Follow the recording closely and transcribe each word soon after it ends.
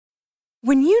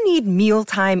When you need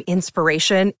mealtime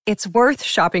inspiration, it's worth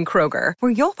shopping Kroger,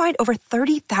 where you'll find over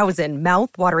 30,000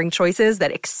 mouth-watering choices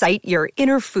that excite your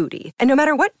inner foodie. And no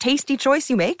matter what tasty choice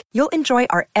you make, you'll enjoy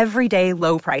our everyday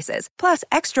low prices, plus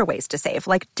extra ways to save,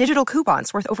 like digital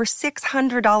coupons worth over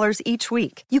 $600 each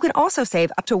week. You can also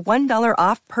save up to $1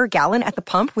 off per gallon at the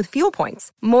pump with fuel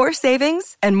points. More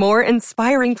savings and more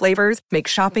inspiring flavors make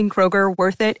shopping Kroger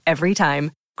worth it every time.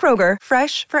 Kroger,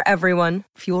 fresh for everyone.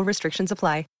 Fuel restrictions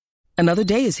apply. Another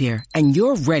day is here, and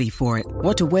you're ready for it.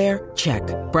 What to wear? Check.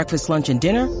 Breakfast, lunch, and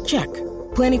dinner? Check.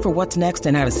 Planning for what's next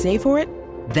and how to save for it?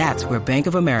 That's where Bank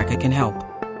of America can help.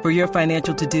 For your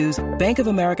financial to-dos, Bank of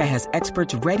America has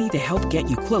experts ready to help get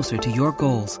you closer to your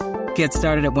goals. Get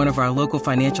started at one of our local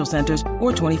financial centers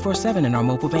or 24/7 in our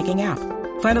mobile banking app.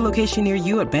 Find a location near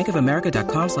you at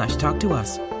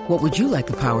bankofamerica.com/talktous. What would you like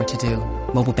the power to do?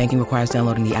 Mobile banking requires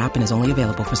downloading the app and is only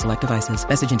available for select devices.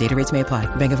 Message and data rates may apply.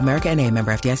 Bank of America N.A.,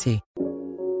 member FDIC.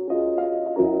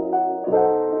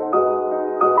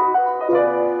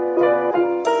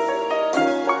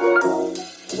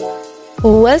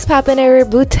 What's poppin',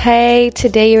 everybody?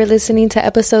 Today you're listening to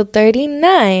episode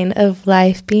 39 of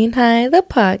Life Being High, the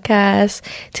podcast.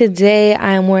 Today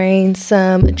I'm wearing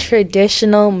some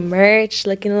traditional merch,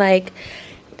 looking like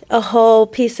a whole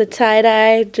piece of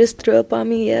tie-dye just threw up on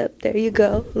me. Yep, there you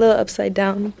go. A little upside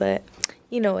down, but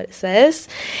you know what it says.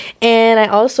 And I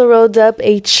also rolled up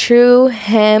a true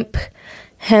hemp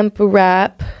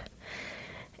wrap,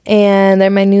 and they're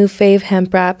my new fave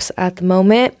hemp wraps at the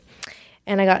moment.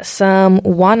 And I got some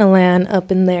Wonderland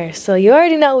up in there. So you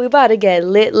already know we about to get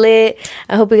lit.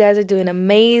 I hope you guys are doing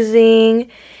amazing.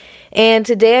 And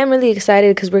today I'm really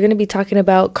excited because we're going to be talking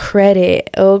about credit.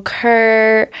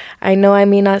 Okay. I know I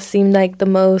may not seem like the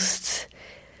most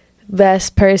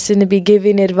best person to be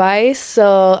giving advice.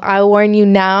 So I warn you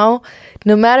now,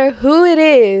 no matter who it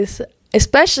is,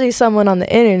 especially someone on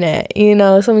the internet, you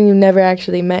know, someone you've never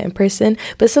actually met in person,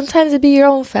 but sometimes it be your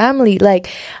own family. Like,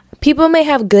 people may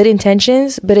have good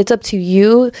intentions, but it's up to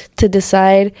you to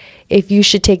decide if you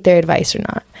should take their advice or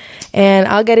not. And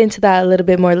I'll get into that a little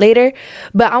bit more later.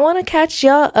 But I want to catch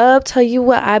y'all up, tell you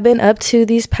what I've been up to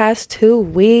these past 2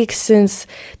 weeks since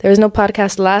there was no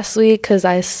podcast last week because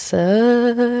I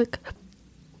suck.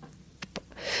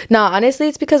 No, honestly,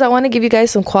 it's because I want to give you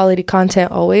guys some quality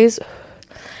content always.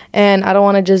 And I don't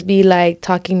want to just be like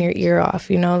talking your ear off,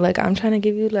 you know? Like, I'm trying to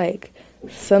give you like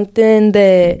something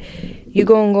that you're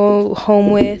going to go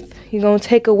home with. You're going to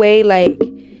take away, like,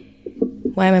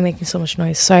 why am I making so much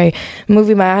noise? Sorry, I'm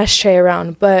moving my ashtray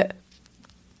around. But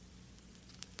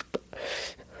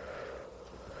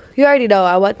you already know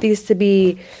I want these to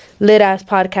be lit-ass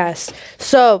podcasts.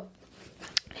 So,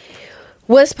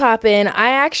 what's poppin'? I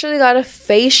actually got a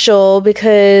facial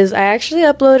because I actually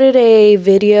uploaded a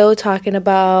video talking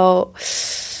about...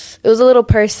 It was a little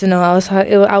personal.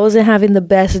 I wasn't having the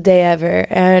best day ever.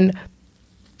 And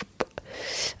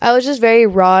I was just very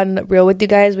raw and real with you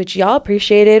guys, which y'all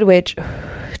appreciated, which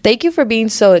thank you for being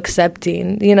so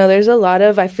accepting. You know, there's a lot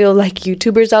of, I feel like,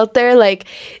 YouTubers out there, like,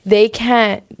 they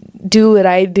can't do what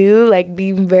I do, like,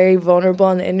 being very vulnerable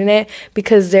on the internet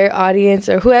because their audience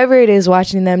or whoever it is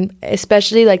watching them,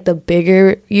 especially, like, the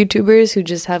bigger YouTubers who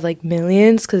just have, like,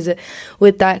 millions, because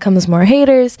with that comes more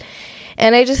haters.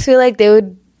 And I just feel like they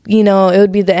would, you know, it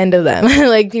would be the end of them.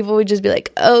 Like, people would just be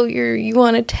like, oh, you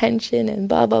want attention and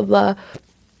blah, blah, blah.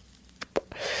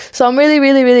 So I'm really,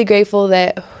 really, really grateful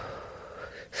that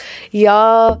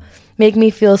y'all make me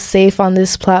feel safe on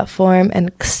this platform and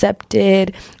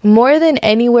accepted more than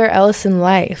anywhere else in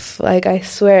life. Like, I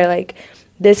swear, like,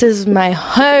 this is my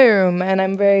home, and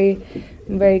I'm very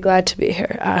glad to be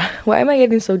here. Why am I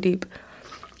getting so deep?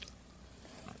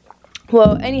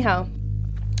 Well, anyhow,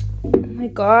 oh my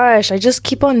gosh, I just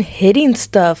keep on hitting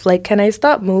stuff. Like, can I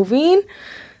stop moving?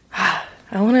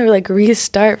 I want to, like,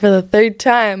 restart for the third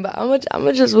time, but I'm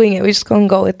gonna just wing it. We're just gonna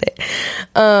go with it.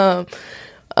 Why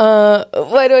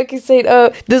do I keep saying,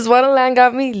 this Wonderland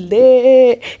got me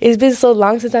lit? It's been so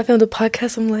long since I filmed a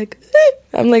podcast. I'm like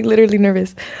literally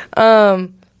nervous. There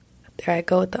I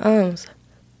go with the ums.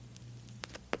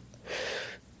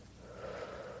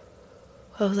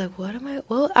 I was like, what am I?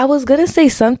 Well, I was gonna say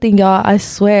something, y'all. I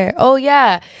swear. Oh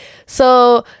yeah.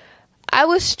 So I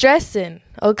was stressing.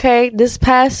 Okay, this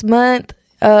past month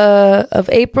of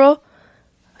April,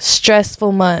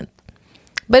 stressful month.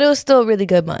 But it was still a really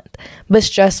good month, but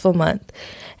stressful month.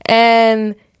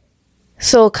 And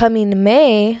So coming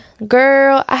May,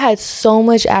 girl, I had so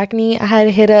much acne. I had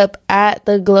to hit up at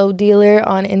the Glow Dealer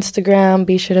on Instagram.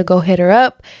 Be sure to go hit her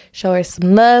up, show her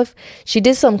some love. She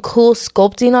did some cool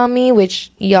sculpting on me,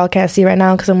 which y'all can't see right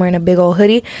now because I'm wearing a big old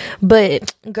hoodie.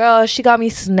 But girl, she got me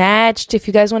snatched. If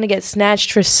you guys want to get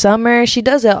snatched for summer, she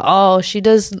does it all. She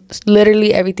does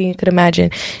literally everything you could imagine.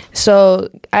 So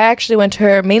I actually went to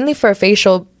her mainly for a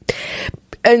facial.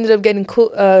 Ended up getting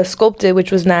sculpted,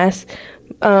 which was nice.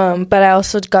 But I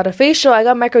also got a facial. I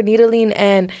got microneedling,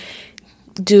 and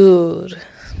dude,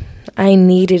 I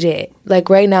needed it. Like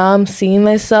right now I'm seeing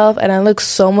myself and I look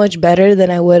so much better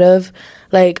than I would have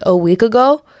like a week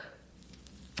ago.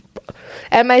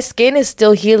 And my skin is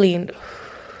still healing.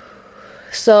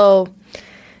 So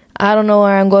I don't know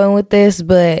where I'm going with this,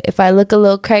 but if I look a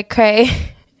little cray,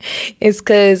 it's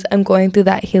because I'm going through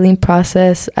that healing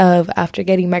process of after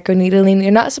getting microneedling.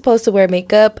 You're not supposed to wear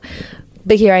makeup,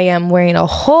 but here I am wearing a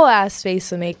whole ass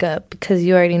face of makeup because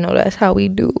you already know that's how we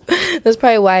do. That's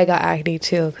probably why I got acne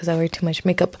too, because I wear too much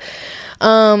makeup.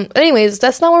 Anyways,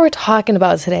 that's not what we're talking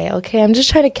about today, okay? I'm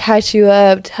just trying to catch you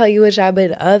up, tell you what I've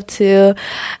been up to.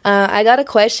 I got a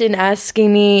question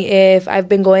asking me if I've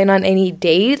been going on any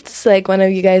dates. Like one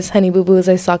of you guys, Honey Boo Boos,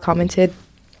 I saw commented.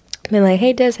 Been like,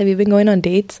 hey Des, have you been going on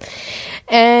dates?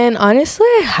 And honestly,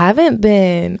 I haven't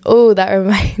been. Oh, that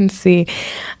reminds me.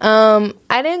 I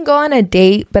didn't go on a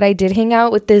date, but I did hang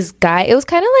out with this guy. It was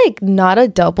kind of like not a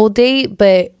double date,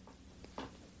 but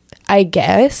I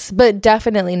guess, but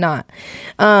definitely not.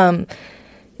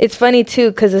 It's funny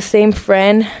too, because the same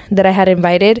friend that I had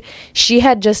invited, she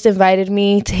had just invited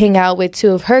me to hang out with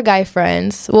two of her guy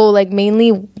friends. Well, like mainly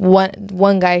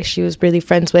one guy she was really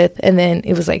friends with, and then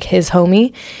it was like his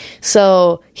homie.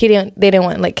 So they didn't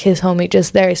want like his homie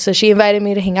just there. So she invited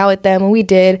me to hang out with them, and we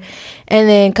did. And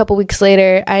then a couple weeks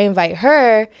later, I invite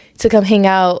her to come hang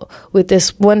out with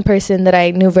this one person that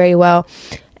I knew very well,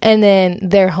 and then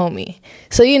their homie.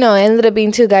 So it ended up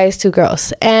being two guys, two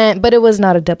girls, but it was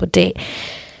not a double date.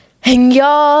 And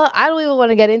y'all, I don't even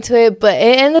want to get into it, but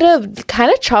it ended up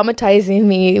kind of traumatizing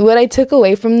me. What I took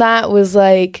away from that was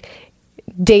like,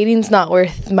 dating's not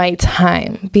worth my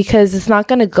time because it's not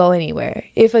going to go anywhere.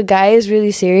 If a guy is really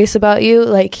serious about you,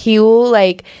 like he will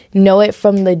like know it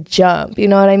from the jump. You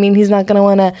know what I mean? He's not going to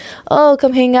want to,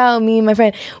 come hang out with me and my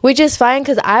friend, which is fine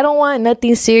because I don't want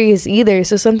nothing serious either.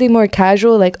 So something more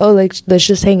casual, like, let's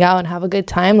just hang out and have a good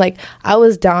time. Like I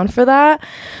was down for that.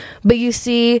 But you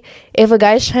see, if a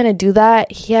guy's trying to do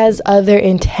that, he has other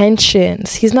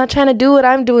intentions. He's not trying to do what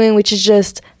I'm doing, which is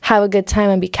just have a good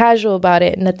time and be casual about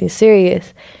it, nothing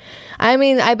serious. I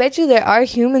mean, I bet you there are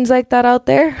humans like that out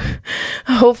there,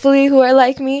 hopefully, who are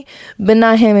like me, but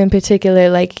not him in particular.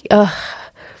 Like,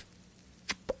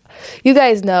 you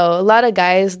guys know, a lot of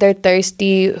guys, they're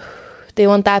thirsty. They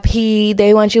want that pee.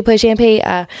 They want you to put champagne.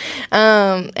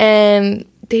 And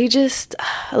they just,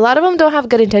 a lot of them don't have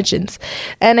good intentions.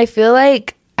 And I feel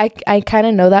like I kind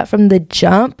of know that from the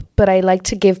jump, but I like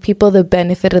to give people the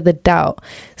benefit of the doubt.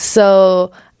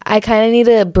 So I kind of need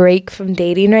a break from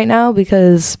dating right now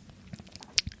because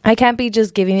I can't be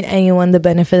just giving anyone the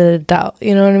benefit of the doubt.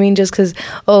 You know what I mean? Just because,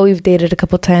 we've dated a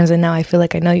couple times and now I feel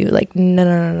like I know you. Like,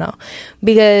 no.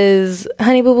 Because,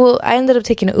 Honey Boo Boo, I ended up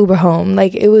taking an Uber home.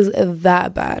 Like, it was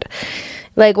that bad.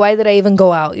 Like, why did I even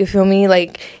go out? You feel me?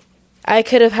 Like, I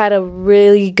could have had a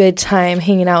really good time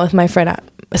hanging out with my friend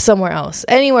somewhere else,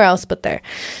 anywhere else but there.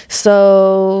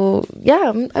 So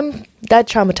yeah, I'm that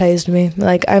traumatized me.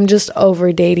 Like I'm just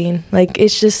over dating. Like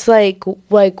it's just like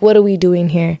what are we doing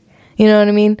here? You know what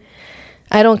I mean?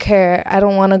 I don't care. I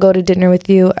don't want to go to dinner with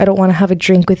you. I don't want to have a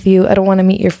drink with you. I don't want to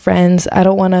meet your friends. I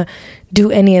don't want to do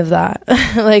any of that.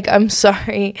 Like I'm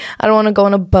sorry. I don't want to go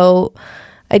on a boat.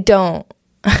 I don't.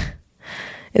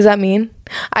 Is that mean?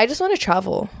 I just want to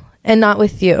travel. And not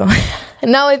with you.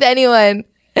 Not with anyone.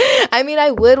 I mean,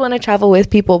 I would want to travel with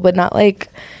people, but not like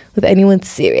with anyone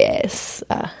serious.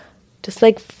 Just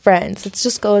like friends. Let's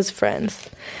just go as friends.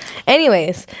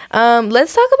 Anyways,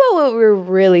 let's talk about what we're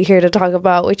really here to talk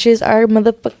about, which is our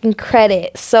motherfucking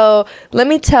credit. So let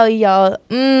me tell y'all,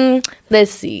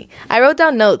 let's see. I wrote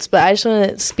down notes, but I just want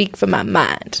to speak from my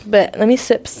mind. But let me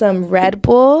sip some Red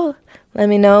Bull. Let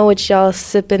me know what y'all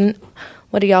sipping.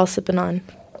 What are y'all sipping on?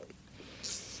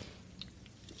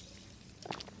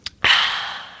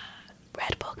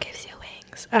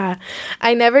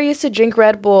 I never used to drink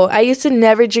Red Bull. I used to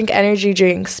never drink energy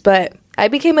drinks, but I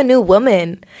became a new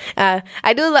woman.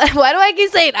 I do a lot. Why do I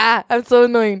keep saying I'm so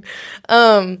annoying.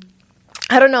 I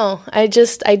don't know. I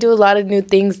do a lot of new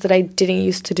things that I didn't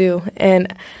used to do,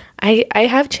 and I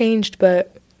have changed,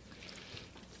 but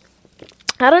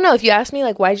I don't know. If you ask me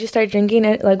like why'd you start drinking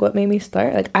it, like what made me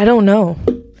start, like I don't know.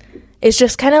 it's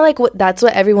just kind of like that's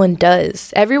what everyone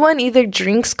does. Everyone either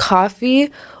drinks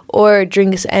coffee or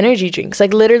drinks energy drinks,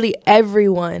 like literally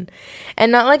everyone.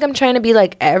 And not like I'm trying to be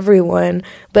like everyone,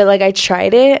 but like I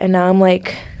tried it and now I'm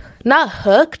like not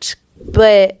hooked,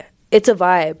 but it's a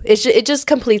vibe. It just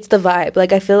completes the vibe.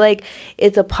 Like I feel like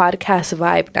it's a podcast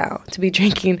vibe now to be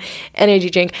drinking energy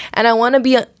drink, and I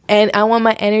want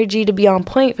my energy to be on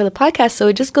point for the podcast, so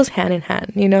it just goes hand in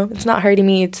hand, you know? It's not hurting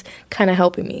me, it's kind of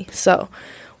helping me. So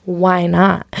why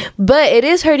not? But it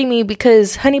is hurting me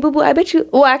because, honey boo boo, I bet you,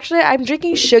 well, actually, I'm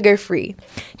drinking sugar-free.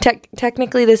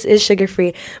 Technically, this is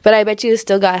sugar-free, but I bet you this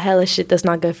still got hella shit that's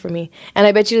not good for me. And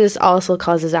I bet you this also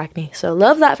causes acne. So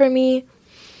love that for me.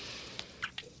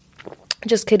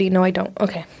 Just kidding. No, I don't.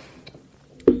 Okay.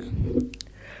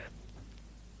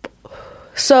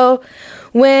 So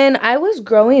when I was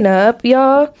growing up,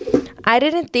 y'all, I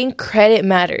didn't think credit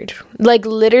mattered. Like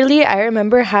literally, I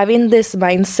remember having this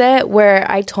mindset where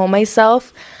I told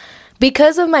myself,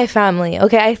 because of my family,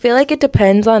 okay, I feel like it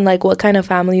depends on like what kind of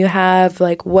family you have,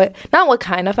 like not what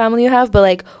kind of family you have, but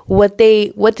like what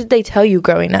did they tell you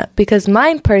growing up? Because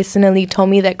mine personally told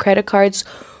me that credit cards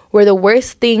were the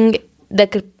worst thing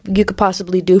that you could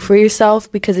possibly do for yourself,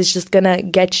 because it's just gonna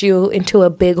get you into a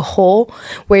big hole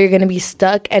where you're gonna be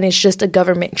stuck, and it's just a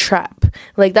government trap.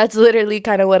 Like that's literally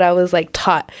kind of what I was like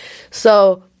taught.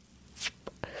 So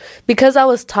because I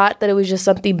was taught that it was just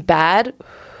something bad,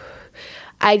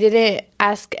 I didn't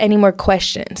ask any more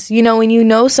questions. You know, when you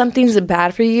know something's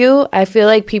bad for you, I feel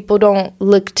like people don't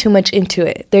look too much into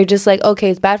it. They're just like, okay,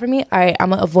 it's bad for me, all right, I'm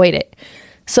gonna avoid it.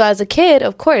 So as a kid,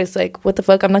 of course, like, what the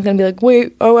fuck? I'm not going to be like,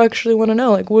 wait, I actually want to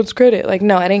know, like, what's credit? Like,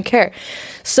 no, I didn't care.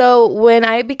 So when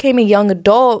I became a young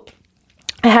adult,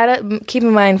 I had to keep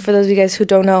in mind, for those of you guys who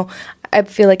don't know, I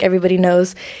feel like everybody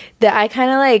knows, that I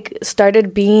kind of, like,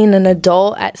 started being an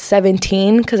adult at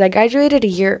 17 because I graduated a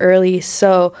year early.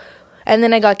 So, and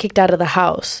then I got kicked out of the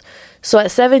house. So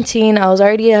at 17, I was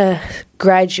already a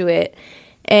graduate,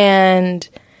 and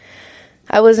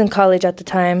I was in college at the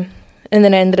time. And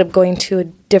then I ended up going to a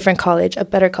different college, a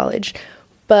better college.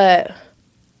 But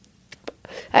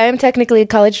I am technically a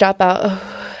college dropout.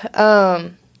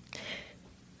 I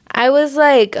was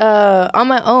like on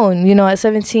my own, you know, at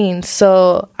 17.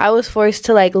 So I was forced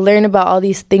to like learn about all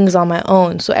these things on my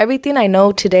own. So everything I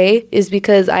know today is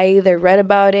because I either read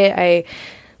about it, I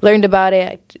learned about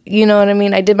it, you know what I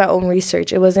mean? I did my own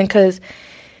research. It wasn't because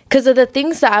of the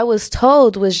things that I was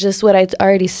told was just what I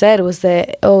already said, was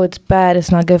that, oh, it's bad, it's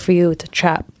not good for you, it's a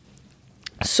trap.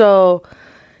 So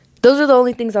those are the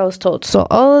only things I was told. So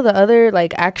all of the other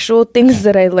like actual things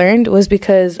that I learned was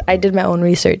because I did my own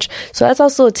research. So that's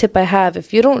also a tip I have.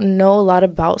 If you don't know a lot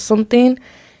about something,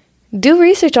 do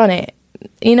research on it.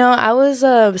 You know, I was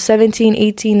 17,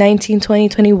 18, 19, 20,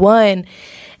 21,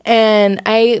 and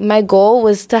my goal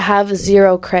was to have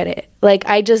 0 credit. Like,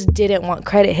 I just didn't want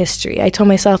credit history. I told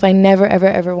myself I never, ever,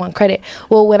 ever want credit.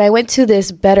 Well, when I went to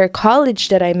this better college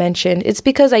that I mentioned, it's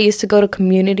because I used to go to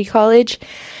community college.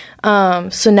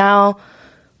 So now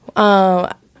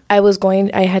I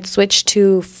had switched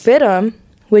to FIDM,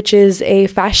 which is a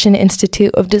Fashion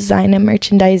Institute of Design and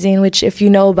Merchandising, which if you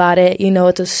know about it, you know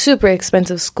it's a super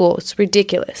expensive school. It's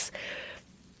ridiculous.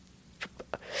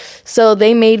 So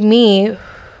they made me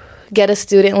get a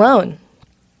student loan.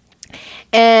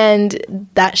 And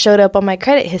that showed up on my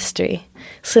credit history.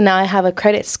 So now I have a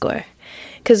credit score.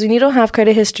 Because when you don't have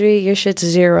credit history, your shit's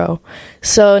 0.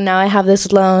 So now I have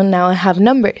this loan. Now I have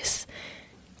numbers.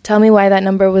 Tell me why that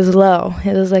number was low.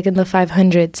 It was like in the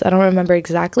 500s. I don't remember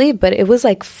exactly, but it was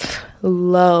like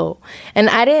low. And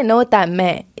I didn't know what that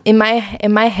meant. In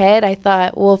my head, I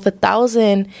thought, well, if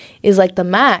 1,000 is like the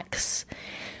max,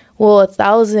 well,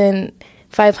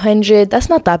 1,500, that's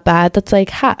not that bad. That's like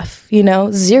half, you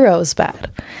know, 0 is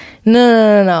bad.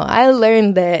 No. I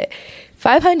learned that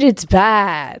 500's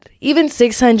bad. Even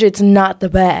 600's not the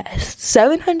best.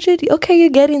 700, okay,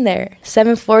 you're getting there.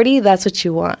 740, that's what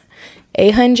you want.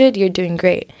 800, you're doing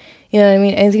great. You know what I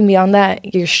mean? Anything beyond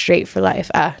that, you're straight for life.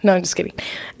 No, I'm just kidding.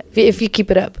 If you keep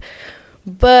it up.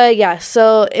 But yeah,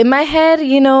 so in my head,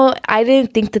 you know, I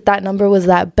didn't think that number was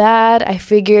that bad. I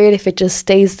figured if it just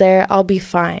stays there, I'll be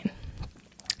fine.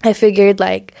 I figured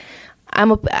like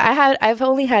I've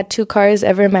only had 2 cars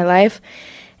ever in my life,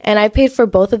 and I paid for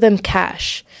both of them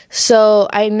cash. So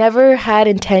I never had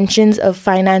intentions of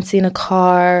financing a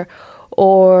car,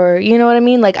 or you know what I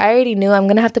mean? Like I already knew I'm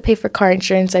going to have to pay for car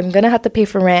insurance. I'm going to have to pay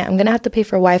for rent. I'm going to have to pay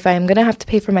for Wi-Fi. I'm going to have to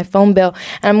pay for my phone bill.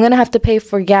 And I'm going to have to pay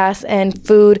for gas and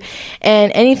food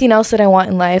and anything else that I want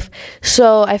in life.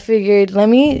 So I figured, let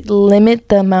me limit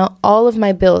the amount, all of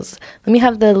my bills. Let me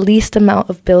have the least amount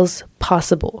of bills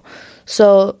possible.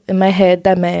 So in my head,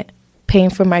 that meant paying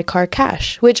for my car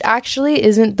cash, which actually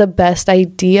isn't the best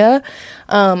idea.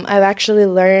 I've actually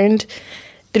learned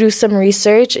through some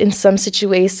research in some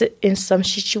situations,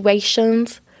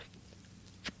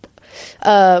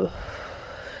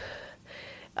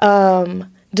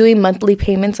 doing monthly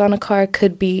payments on a car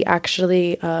could be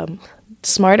actually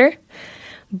smarter.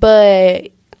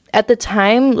 But at the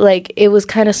time, like, it was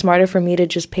kind of smarter for me to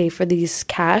just pay for these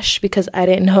cash because I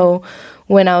didn't know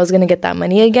when I was going to get that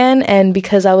money again. And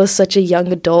because I was such a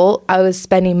young adult, I was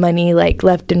spending money like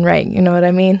left and right. You know what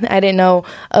I mean? I didn't know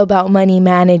about money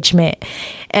management.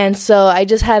 And so I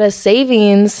just had a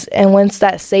savings. And once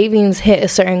that savings hit a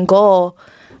certain goal,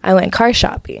 I went car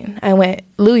shopping. I went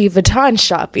Louis Vuitton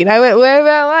shopping. I went wherever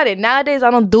I wanted. Nowadays,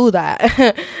 I don't do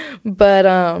that.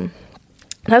 But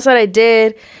that's what I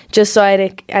did, just so I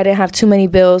didn't have too many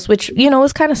bills, which, you know,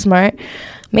 was kind of smart.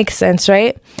 Makes sense,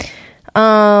 right?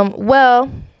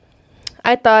 Well,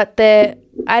 I thought that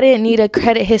I didn't need I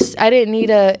didn't need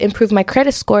to improve my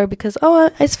credit score because,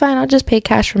 it's fine. I'll just pay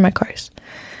cash for my cars.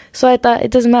 So I thought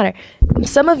it doesn't matter.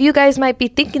 Some of you guys might be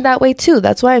thinking that way too.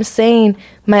 That's why I'm saying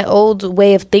my old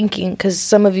way of thinking, because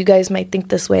some of you guys might think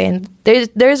this way. And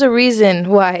there's a reason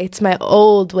why it's my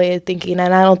old way of thinking,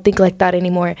 and I don't think like that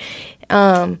anymore.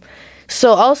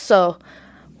 So also,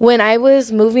 when I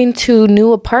was moving to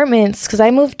new apartments, because I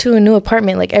moved to a new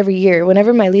apartment like every year.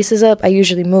 Whenever my lease is up, I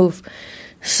usually move.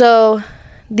 So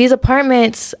these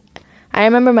apartments, I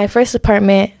remember my first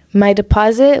apartment, my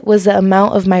deposit was the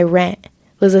amount of my rent.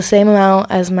 Was the same amount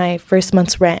as my first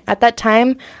month's rent. At that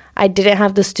time, I didn't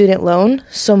have the student loan,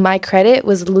 so my credit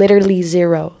was literally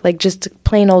zero, like just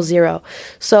plain old zero.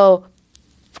 So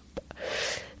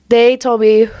they told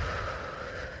me,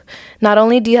 not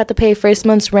only do you have to pay first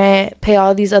month's rent, pay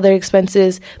all these other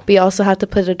expenses, but you also have to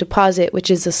put a deposit, which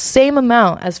is the same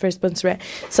amount as first month's rent.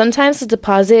 Sometimes the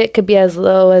deposit could be as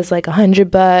low as like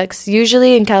 $100.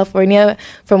 Usually in California,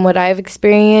 from what I've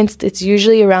experienced, it's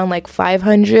usually around like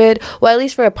 $500. Well, at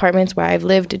least for apartments where I've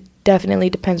lived, it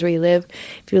definitely depends where you live.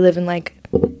 If you live in like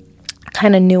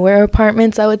kind of newer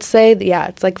apartments, I would say, yeah,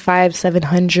 it's like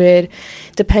 $500-$700.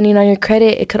 Depending on your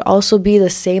credit, it could also be the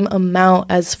same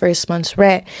amount as first month's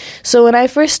rent. So when I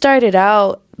first started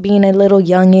out being a little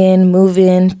youngin',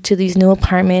 moving to these new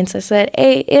apartments, I said,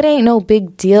 hey, it ain't no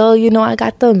big deal. You know, I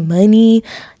got the money.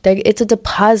 It's a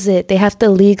deposit. They have to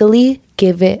legally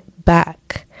give it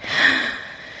back.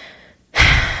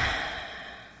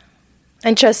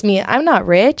 And trust me, I'm not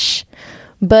rich,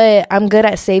 but I'm good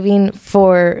at saving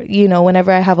for, you know,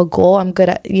 whenever I have a goal. I'm good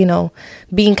at, you know,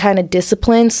 being kind of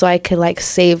disciplined so I could like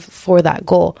save for that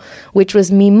goal, which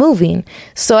was me moving.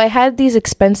 So I had these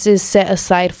expenses set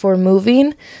aside for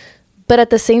moving, but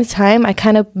at the same time, I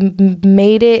kind of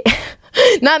made it,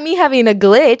 not me having a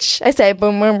glitch. I said,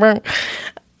 boom, boom, boom.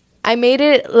 I made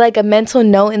it like a mental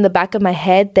note in the back of my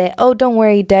head that, oh, don't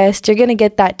worry, Des, you're going to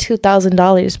get that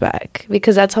 $2,000 back,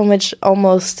 because that's how much,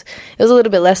 almost, it was a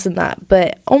little bit less than that,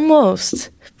 but almost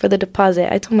for the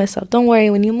deposit. I told myself, don't worry,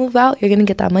 when you move out, you're going to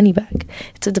get that money back.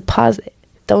 It's a deposit.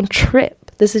 Don't trip.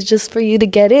 This is just for you to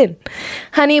get in.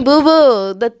 Honey boo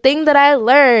boo, the thing that I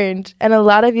learned, and a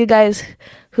lot of you guys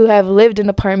who have lived in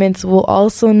apartments will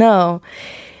also know,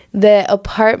 that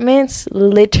apartments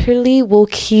literally will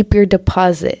keep your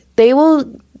deposit. They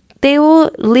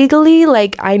will legally,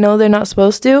 like, I know they're not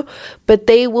supposed to, but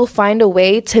they will find a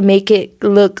way to make it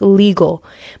look legal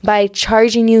by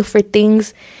charging you for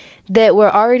things that were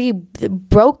already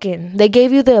broken. They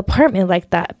gave you the apartment like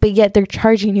that, but yet they're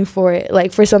charging you for it,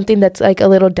 like for something that's like a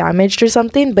little damaged or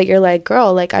something. But you're like,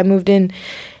 girl, like, I moved in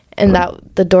and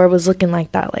that the door was looking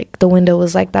like that, like the window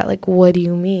was like that, like, what do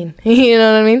you mean? You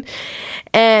know what I mean?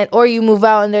 And or you move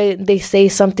out and they say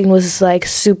something was like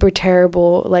super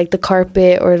terrible, like the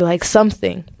carpet or like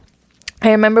something.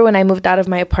 I remember when I moved out of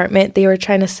my apartment, they were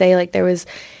trying to say like there was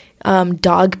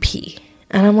dog pee,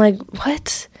 and I'm like,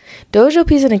 what? Dojo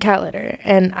pees in a cat litter,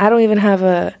 and I don't even have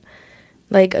a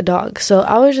dog. So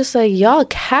I was just like, y'all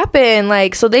capping.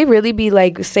 Like, so they really be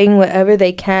like saying whatever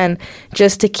they can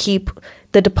just to keep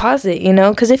the deposit, you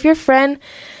know? Because if your friend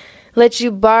lets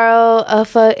you borrow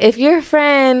if your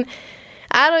friend,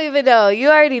 I don't even know, you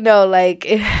already know, like,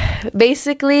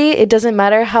 basically it doesn't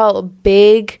matter how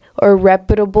big or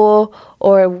reputable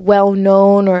or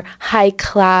well-known or high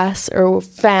class or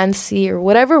fancy or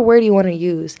whatever word you want to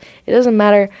use, it doesn't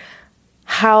matter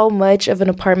how much of an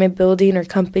apartment building or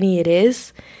company it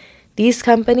is. These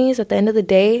companies, at the end of the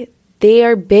day, they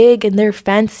are big and they're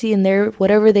fancy and they're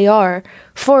whatever they are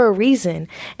for a reason.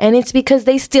 And it's because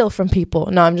they steal from people.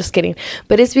 No, I'm just kidding.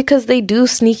 But it's because they do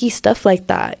sneaky stuff like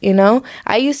that, you know?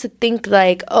 I used to think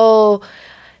like, oh,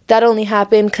 that only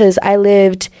happened because I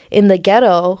lived in the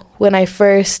ghetto when I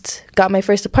first got my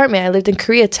first apartment. I lived in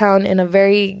Koreatown in a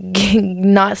very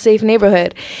not safe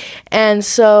neighborhood. And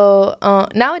so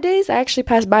nowadays, I actually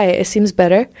pass by it. It seems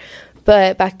better.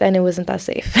 But back then, it wasn't that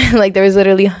safe. Like, there was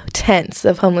literally tents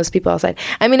of homeless people outside.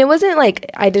 I mean, it wasn't like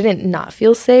I didn't not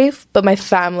feel safe, but my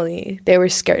family, they were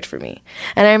scared for me.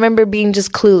 And I remember being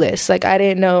just clueless. Like, I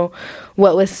didn't know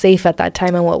what was safe at that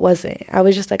time and what wasn't. I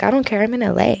was just like, I don't care. I'm in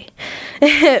LA.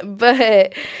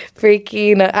 But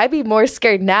freaking, I'd be more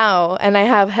scared now. And I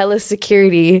have hella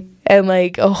security and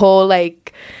like a whole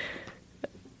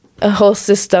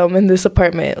system in this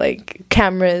apartment, like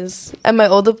cameras. And my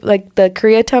old, like the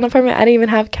Koreatown apartment, I didn't even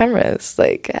have cameras.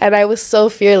 Like, and I was so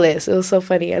fearless. It was so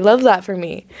funny. I love that for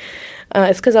me.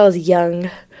 It's because I was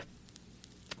young.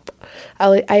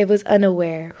 I was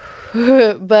unaware.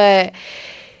 But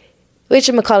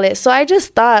whatchamacallit. So I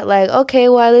just thought, like, okay,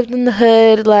 well, I lived in the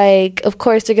hood. Like, of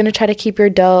course, they're gonna try to keep your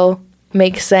dough.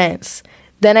 Makes sense.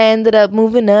 Then I ended up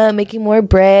moving up, making more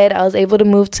bread. I was able to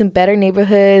move to better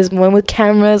neighborhoods, one with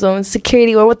cameras, one with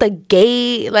security, one with a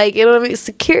gate. Like, you know what I mean?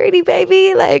 Security,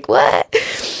 baby. Like, what?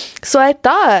 So I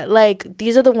thought, like,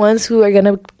 these are the ones who are going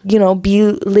to, you know,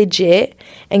 be legit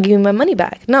and give me my money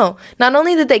back. No, not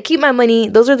only did they keep my money,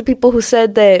 those are the people who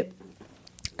said that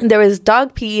there was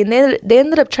dog pee, and they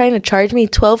ended up trying to charge me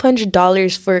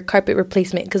 $1,200 for carpet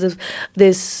replacement because of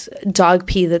this dog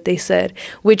pee that they said,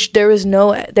 which there was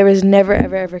never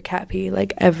ever cat pee,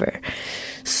 like, ever.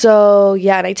 So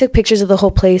yeah, and I took pictures of the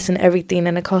whole place and everything,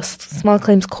 and I called Small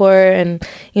Claims Court, and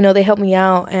you know, they helped me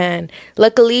out, and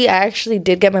luckily I actually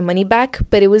did get my money back,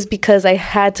 but it was because I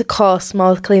had to call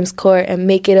Small Claims Court and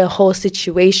make it a whole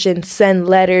situation, send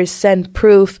letters, send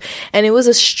proof, and it was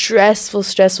a stressful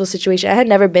situation. I had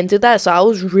never been through that, so I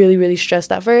was really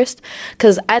stressed at first,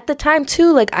 because at the time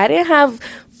too, like, I didn't have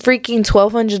freaking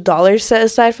 $1,200 set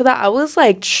aside for that. I was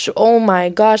like, oh my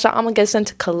gosh, I'm gonna get sent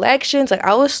to collections. Like,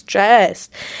 I was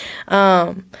stressed.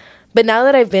 But now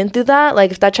that I've been through that, like,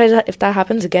 if that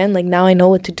happens again, like, now I know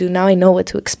what to do. Now I know what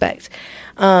to expect.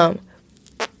 But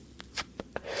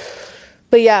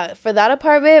yeah, for that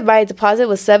apartment, my deposit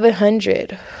was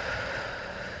 $700,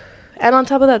 and on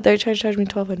top of that, they're trying to charge me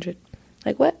 $1,200.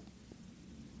 Like, what?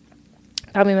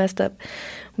 Got me messed up.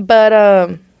 But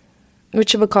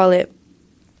whatchamacallit?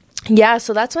 Yeah,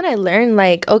 so that's when I learned,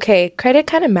 like, okay, credit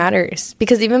kind of matters,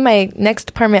 because even my next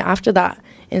apartment after that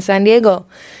in San Diego,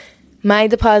 my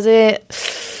deposit,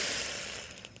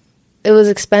 it was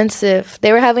expensive.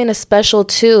 They were having a special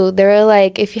too. They were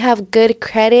like, if you have good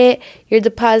credit, your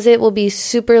deposit will be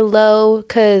super low,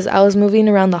 because I was moving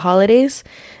around the holidays,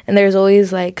 and there's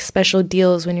always like special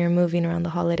deals when you're moving around the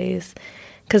holidays.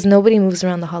 Because nobody moves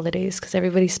around the holidays, because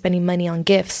everybody's spending money on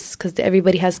gifts, because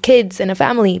everybody has kids and a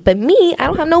family. But me, I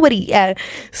don't have nobody yet.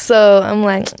 So I'm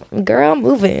like, girl, I'm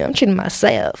moving. I'm treating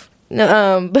myself.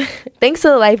 No, but thanks to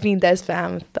the Life Being Des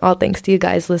fam. All thanks to you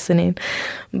guys listening.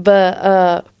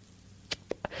 But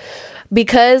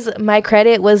because my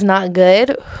credit was not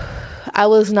good, I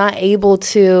was not able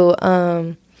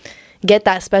to get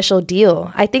that special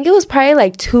deal. I think it was probably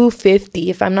like $250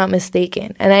 if I'm not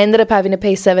mistaken, and I ended up having to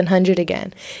pay $700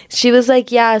 again. She was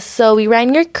like, yeah, so we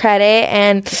ran your credit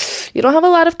and you don't have a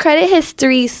lot of credit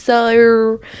history,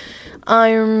 so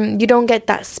you don't get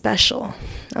that special.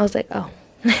 I was like, oh.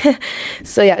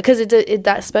 So yeah, because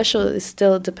that special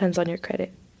still depends on your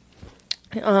credit.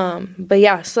 But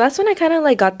yeah, so that's when I kind of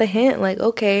like got the hint, like,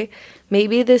 okay,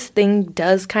 maybe this thing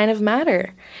does kind of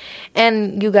matter.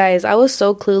 And you guys, I was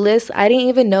so clueless. I didn't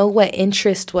even know what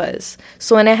interest was.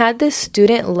 So when I had this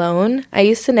student loan, I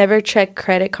used to never check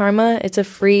Credit Karma. It's a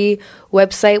free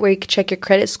website where you can check your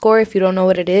credit score if you don't know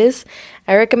what it is.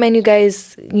 I recommend you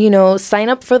guys, you know, sign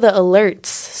up for the alerts.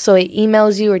 So it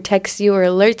emails you or texts you or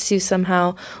alerts you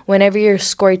somehow whenever your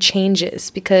score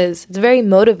changes, because it's very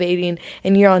motivating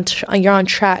and you're on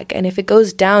track. And if it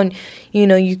goes down, you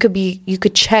know, you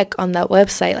could check on that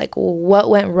website, like, what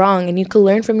went wrong, and you could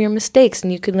learn from your mistakes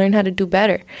and you could learn how to do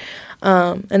better.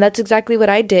 And that's exactly what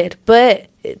I did. But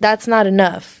that's not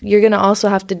enough. You're going to also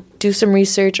have to do some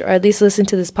research, or at least listen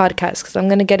to this podcast, because I'm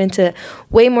going to get into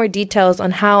way more details on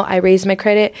how I raised my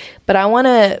credit. But I want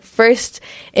to first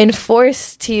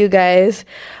enforce to you guys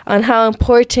on how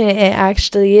important it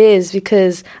actually is,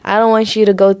 because I don't want you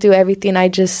to go through everything I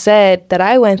just said that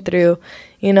I went through.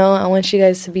 You know, I want you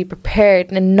guys to be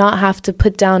prepared and not have to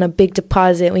put down a big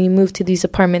deposit when you move to these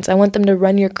apartments. I want them to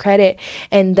run your credit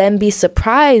and then be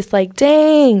surprised, like,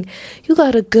 dang, you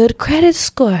got a good credit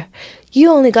score.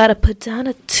 You only got to put down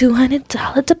a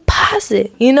 $200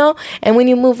 deposit, you know? And when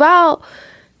you move out,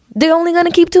 they're only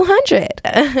gonna keep 200.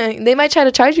 They might try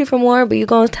to charge you for more, but you're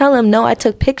gonna tell them, no, I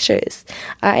took pictures.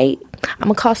 I'm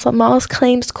gonna call something else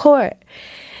claims court.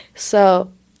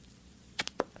 So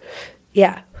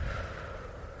yeah,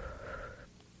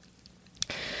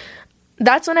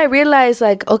 that's when I realized,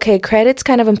 like, okay, credit's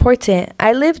kind of important.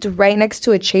 I lived right next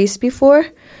to a Chase before,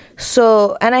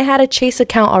 so, and I had a Chase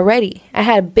account already. I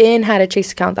had a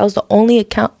Chase account. That was the only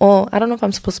account. Oh, I don't know if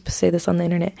I'm supposed to say this on the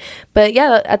internet, but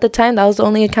yeah, at the time, that was the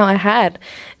only account I had.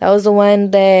 That was the one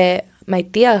that my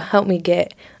tia helped me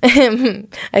get.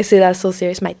 I say that so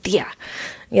serious, my tia.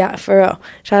 Yeah, for real.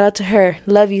 Shout out to her.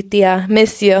 Love you, tia.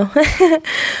 Miss you.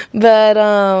 But,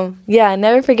 yeah,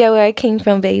 never forget where I came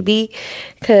from, baby.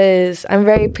 Because I'm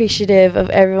very appreciative of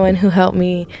everyone who helped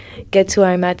me get to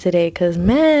where I'm at today. Because,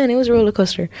 man, it was a roller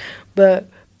coaster. But,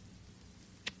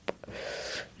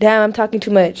 damn, I'm talking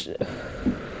too much.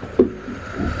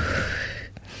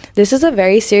 This is a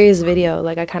very serious video.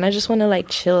 Like, I kind of just want to, like,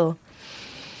 chill.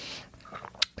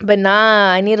 But,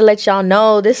 nah, I need to let y'all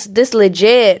know. This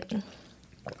legit.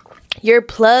 Your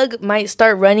plug might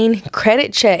start running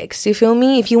credit checks. You feel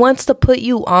me? If he wants to put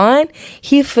you on,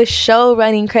 he for sure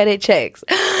running credit checks.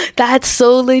 That's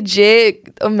so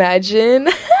legit. Imagine.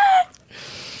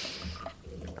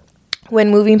 When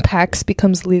moving packs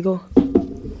becomes legal.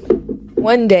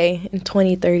 One day in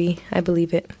 2030, I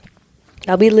believe it.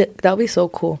 That'll be so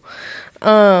cool.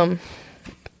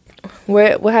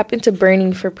 What happened to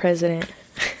Bernie for president?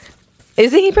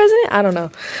 Isn't he president? I don't know.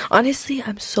 Honestly,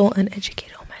 I'm so uneducated.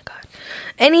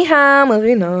 Anyhow,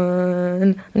 moving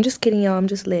on. I'm just kidding, y'all. I'm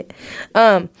just lit.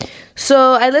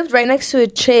 So I lived right next to a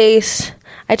Chase.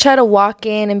 I tried to walk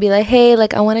in and be like, hey,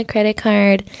 like, I want a credit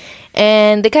card.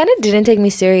 And they kind of didn't take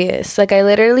me serious. Like, I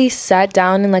literally sat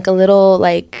down in, like, a little,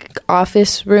 like,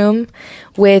 office room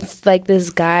with, like,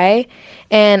 this guy.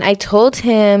 And I told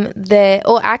him that,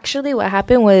 actually what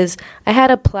happened was I had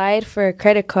applied for a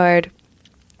credit card.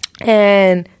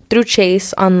 And through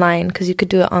Chase online, because you could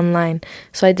do it online.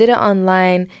 So I did it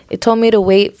online. It told me to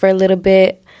wait for a little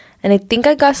bit. And I think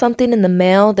I got something in the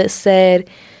mail that said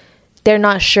they're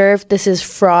not sure if this is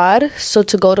fraud. So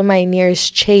to go to my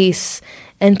nearest Chase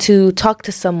and to talk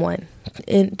to someone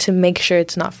to make sure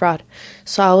it's not fraud.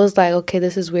 So I was like, okay,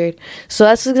 this is weird. So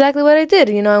that's exactly what I did.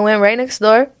 You know, I went right next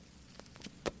door,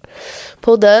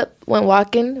 pulled up, went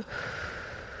walking.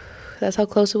 That's how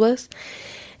close it was.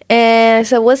 And I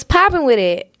said, what's popping with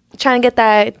it? Trying to get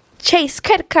that Chase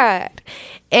credit card.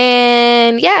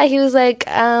 And yeah, he was like,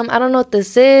 I don't know what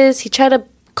this is. He tried to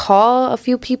call a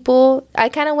few people. I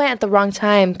kind of went at the wrong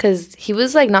time because he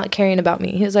was like not caring about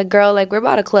me. He was like, girl, like, we're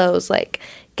about to close. Like,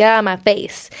 get out of my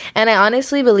face. And I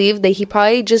honestly believe that he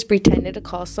probably just pretended to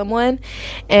call someone.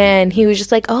 And he was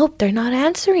just like, oh, they're not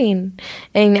answering.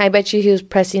 And I bet you he was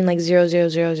pressing like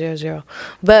 00000.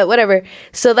 But whatever.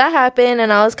 So that happened.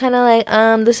 And I was kind of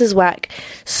like, this is whack.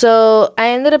 So I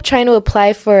ended up trying to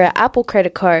apply for an Apple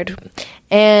credit card.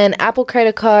 And Apple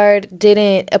credit card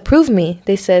didn't approve me.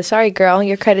 They said, sorry, girl,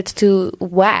 your credit's too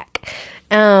whack.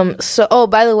 So,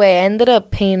 by the way, I ended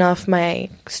up paying off my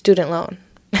student loan.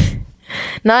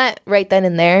 Not right then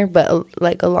and there, but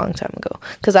like a long time ago.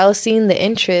 Because I was seeing the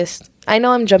interest. I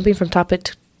know I'm jumping from topic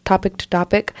to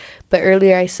topic, but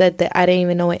earlier I said that I didn't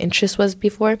even know what interest was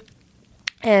before.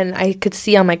 And I could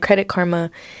see on my Credit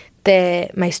Karma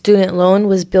that my student loan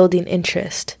was building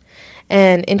interest.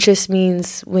 And interest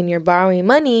means when you're borrowing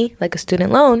money, like a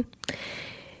student loan,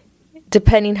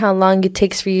 depending how long it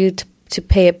takes for you to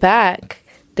pay it back,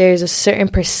 there's a certain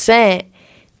percent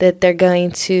that they're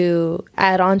going to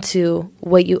add on to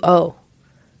what you owe.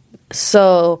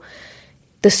 So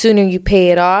the sooner you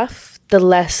pay it off, the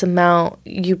less amount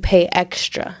you pay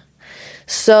extra.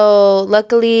 So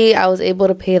luckily, I was able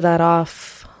to pay that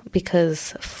off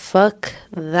because fuck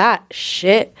that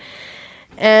shit.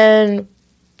 And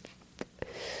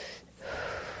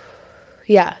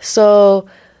yeah, so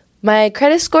my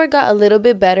credit score got a little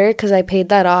bit better because I paid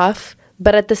that off.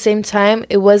 But at the same time,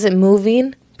 it wasn't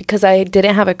moving because I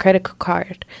didn't have a credit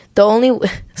card.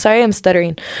 Sorry, I'm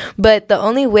stuttering. But the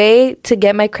only way to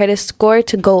get my credit score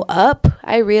to go up,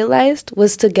 I realized,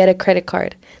 was to get a credit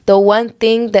card. The one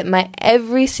thing that my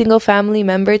every single family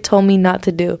member told me not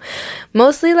to do.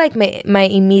 Mostly like my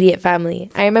immediate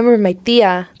family. I remember my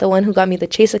tia, the one who got me the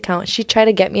Chase account, she tried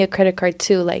to get me a credit card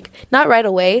too. Like, not right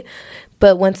away,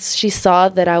 but once she saw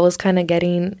that I was kind of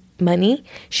getting money,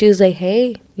 she was like,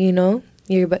 hey, you know,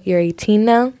 you're 18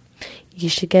 now. You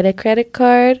should get a credit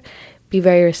card. Be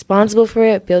very responsible for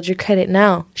it. Build your credit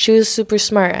now. She was super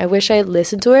smart. I wish I had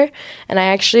listened to her. And I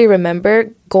actually remember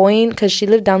going, because she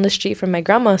lived down the street from my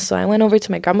grandma. So I went over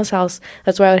to my grandma's house.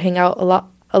 That's where I would hang out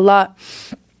a lot.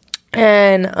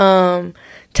 and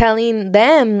telling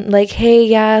them like, hey,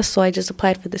 yeah, so I just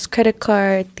applied for this credit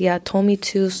card. Yeah, told me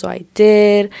to, so I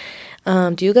did.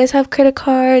 Do you guys have credit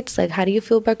cards? Like, how do you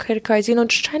feel about credit cards? You know,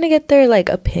 just trying to get their like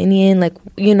opinion, like,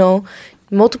 you know,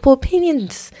 multiple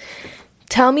opinions.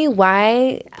 Tell me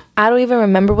why. I don't even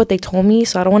remember what they told me,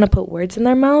 so I don't want to put words in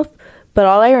their mouth. But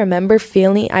all I remember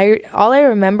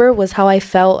was how I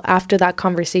felt after that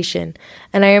conversation.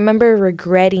 And I remember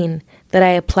regretting that I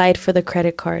applied for the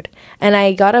credit card. And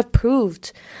I got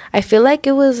approved. I feel like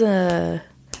it was I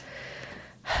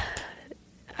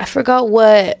forgot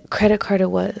what credit card it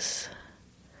was.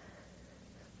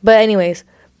 But anyways,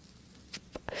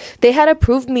 they had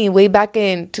approved me way back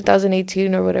in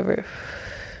 2018 or whatever.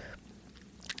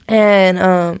 And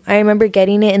I remember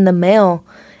getting it in the mail.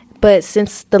 But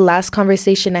since the last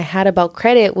conversation I had about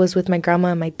credit was with my grandma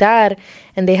and my dad,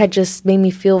 and they had just made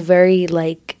me feel very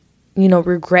like, you know,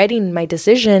 regretting my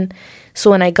decision.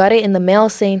 So when I got it in the mail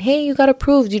saying, hey, you got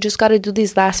approved, you just got to do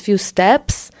these last few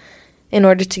steps in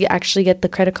order to actually get the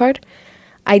credit card,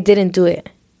 I didn't do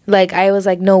it. Like, I was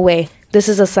like, no way. This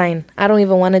is a sign. I don't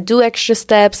even want to do extra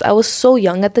steps. I was so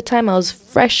young at the time. I was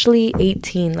freshly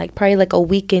 18, like probably like a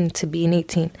week into being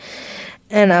 18.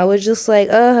 And I was just like,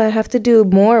 I have to do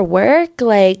more work.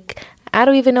 Like, I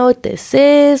don't even know what this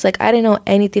is. Like, I didn't know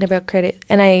anything about credit.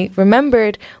 And I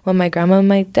remembered when my grandma and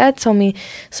my dad told me.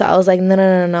 So I was like,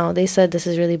 no. They said this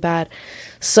is really bad.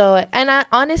 So, and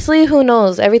honestly, who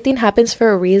knows? Everything happens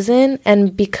for a reason.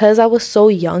 And because I was so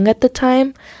young at the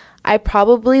time, I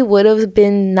probably would have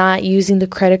been not using the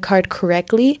credit card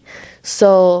correctly.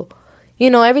 So, you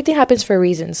know, everything happens for a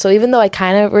reason. So even though I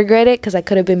kind of regret it because I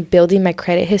could have been building my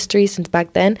credit history since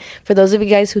back then, for those of you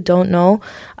guys who don't know,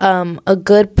 a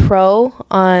good pro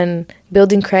on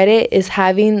building credit is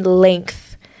having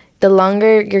length. The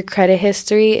longer your credit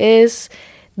history is,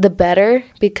 the better,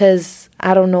 because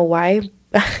I don't know why.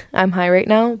 I'm high right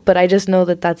now, but I just know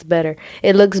that that's better.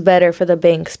 It looks better for the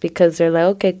banks because they're like,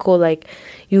 okay, cool, like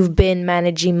you've been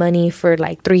managing money for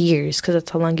like 3 years because that's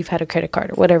how long you've had a credit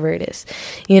card or whatever it is,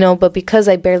 you know. But because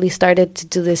I barely started to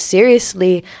do this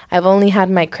seriously, I've only had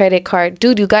my credit card.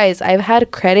 Dude, you guys, I've had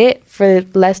credit for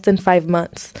less than 5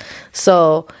 months.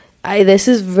 So this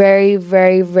is very,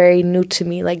 very, very new to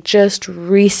me. Like just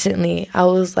recently, I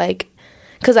was like,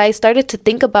 because I started to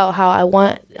think about how I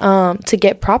want to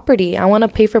get property. I want to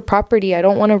pay for property. I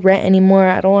don't want to rent anymore.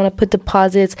 I don't want to put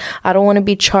deposits. I don't want to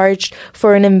be charged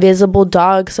for an invisible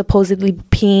dog supposedly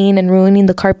peeing and ruining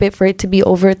the carpet for it to be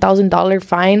over $1,000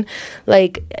 fine.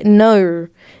 Like, no,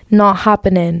 not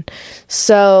happening.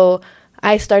 So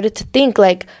I started to think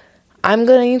like, I'm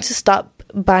going to stop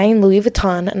buying Louis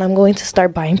Vuitton and I'm going to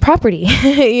start buying property.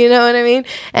 You know what I mean?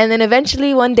 And then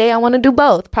eventually one day I want to do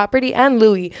both, property and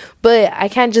Louis. But I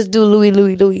can't just do Louis.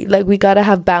 Like, we got to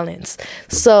have balance.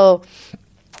 So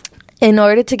in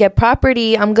order to get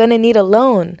property, I'm going to need a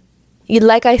loan.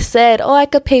 Like I said, I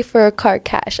could pay for a car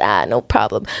cash. No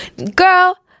problem.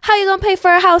 Girl, how you going to pay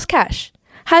for a house cash?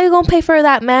 How you going to pay for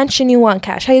that mansion you want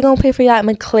cash? How you going to pay for that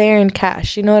McLaren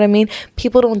cash? You know what I mean?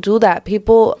 People don't do that.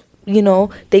 People, you know,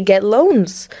 they get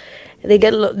loans. They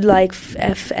get like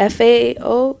FOA,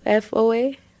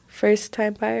 first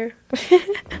time buyer.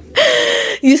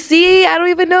 You see, I don't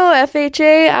even know.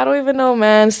 FHA, I don't even know,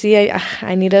 man. See,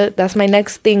 I need that's my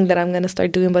next thing that I'm going to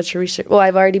start doing a bunch of research. Well,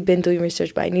 I've already been doing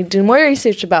research, but I need to do more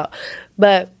research about.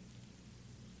 But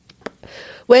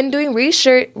when doing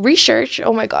research,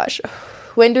 oh my gosh.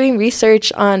 When doing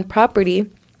research on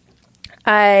property,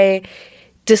 I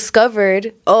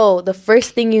discovered, the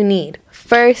first thing you need,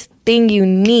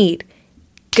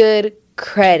 good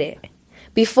credit.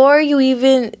 Before you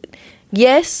even,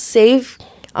 save.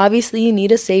 Obviously, you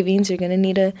need a savings. You're going to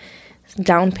need a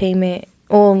down payment.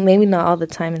 Well, maybe not all the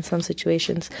time in some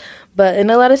situations. But in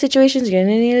a lot of situations, you're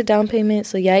going to need a down payment.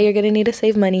 So, yeah, you're going to need to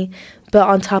save money. But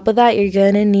on top of that, you're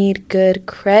going to need good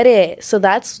credit. So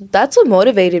that's what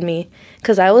motivated me.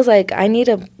 Because I was like, I need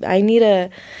a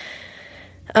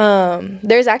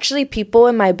there's actually people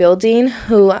in my building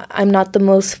who I'm not the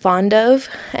most fond of,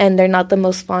 and they're not the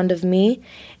most fond of me,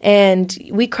 and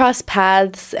we cross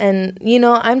paths, and you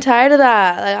know, I'm tired of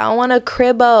that. Like, I want a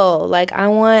cribbo, like I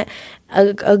want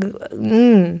you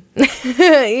know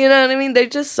what I mean? There's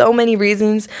just so many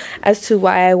reasons as to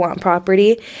why I want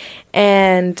property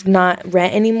and not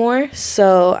rent anymore.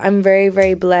 So I'm very,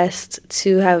 very blessed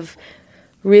to have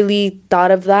really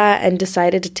thought of that and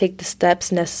decided to take the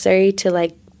steps necessary to,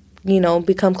 like, you know,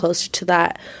 become closer to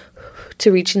that,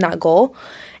 to reaching that goal.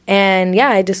 And yeah,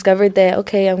 I discovered that,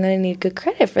 okay, I'm going to need good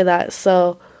credit for that.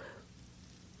 So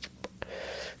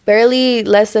barely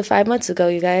less than 5 months ago,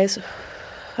 you guys,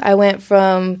 I went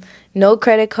from no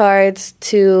credit cards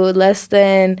to less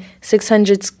than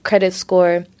 600 credit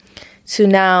score to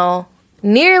now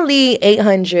nearly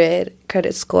 800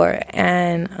 credit score,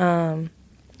 and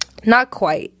not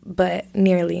quite, but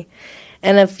nearly,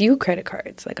 and a few credit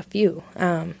cards, like a few,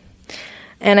 and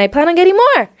I plan on getting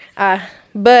more,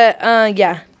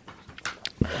 yeah.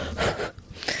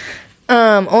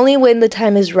 Only when the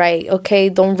time is right, okay?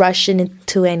 Don't rush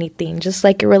into anything, just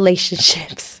like your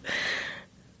relationships.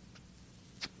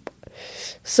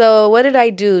 So what did I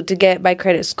do to get my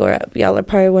credit score up? Y'all are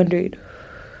probably wondering.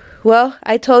 Well,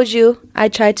 I told you, I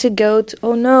tried to go to,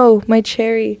 oh no, my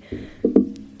cherry.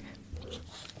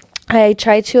 I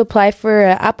tried to apply for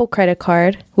an Apple credit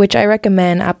card, which I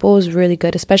recommend. Apple is really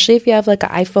good, especially if you have like an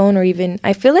iPhone, or even,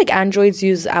 I feel like Androids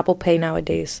use Apple Pay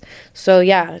nowadays. So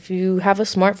yeah, if you have a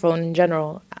smartphone in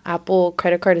general, Apple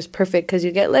credit card is perfect because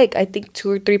you get like, I think 2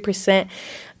 or 3%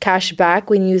 cash back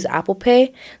when you use Apple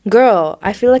Pay. Girl,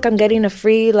 I feel like I'm getting a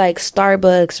free like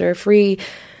Starbucks or a free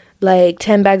like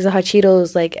 10 bags of hot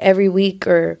Cheetos like every week,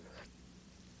 or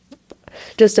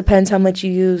just depends how much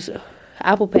you use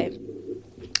Apple Pay.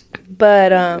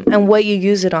 But and what you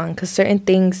use it on, because certain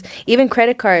things, even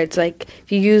credit cards, like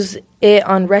if you use it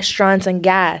on restaurants and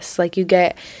gas, like you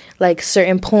get like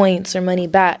certain points or money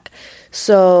back.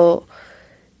 So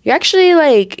you actually,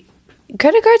 like,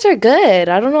 credit cards are good.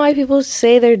 I don't know why people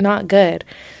say they're not good.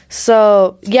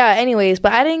 So yeah, anyways,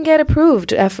 but I didn't get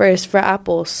approved at first for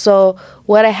Apple. So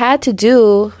what I had to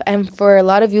do, and for a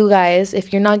lot of you guys,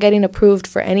 if you're not getting approved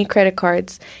for any credit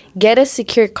cards, get a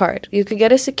secure card. You could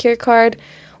get a secure card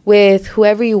with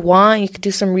whoever you want. You could do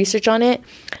some research on it.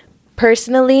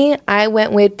 Personally, I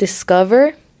went with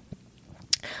Discover.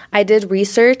 I did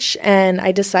research and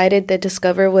I decided that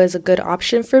Discover was a good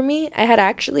option for me. I had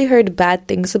actually heard bad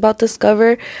things about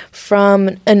Discover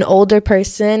from an older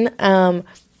person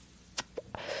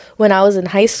when I was in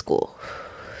high school.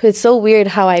 It's so weird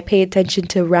how I pay attention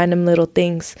to random little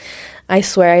things. I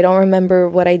swear, I don't remember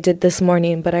what I did this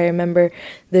morning, but I remember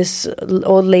this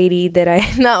old lady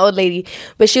not old lady,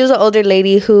 but she was an older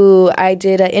lady who I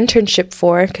did an internship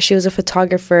for because she was a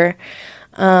photographer.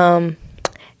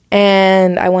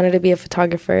 And I wanted to be a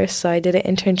photographer, so I did an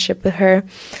internship with her.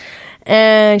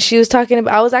 And she was talking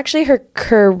about, I was actually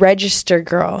her register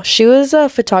girl. She was a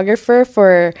photographer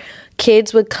for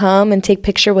kids would come and take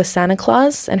picture with Santa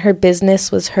Claus, and her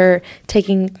business was her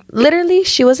taking, literally,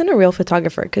 she wasn't a real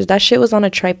photographer because that shit was on a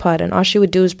tripod and all she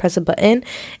would do is press a button.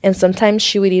 And sometimes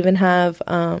she would even have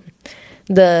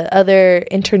the other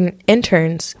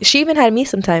interns, she even had me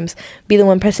sometimes be the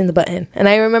one pressing the button. And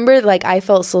I remember, like, I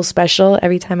felt so special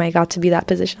every time I got to be that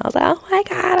position. I was like, oh my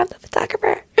god, I'm the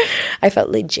photographer. I felt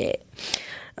legit.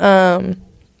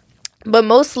 But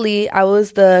mostly I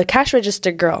was the cash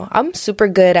register girl. I'm super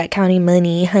good at counting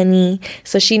money, honey.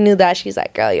 So she knew that. She's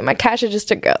like, girl, you're my cash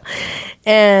register girl.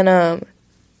 And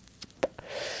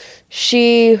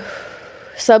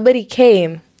somebody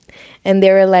came and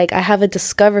they were like, I have a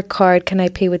Discover card. Can I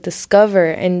pay with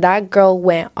Discover? And that girl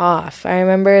went off. I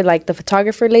remember, like, the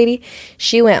photographer lady,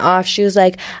 she went off. She was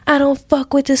like, I don't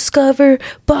fuck with Discover.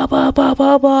 Blah, blah, blah,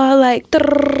 blah, blah. Like,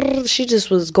 she just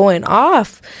was going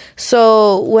off.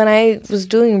 So when I was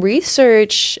doing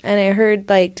research and I heard,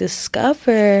 like,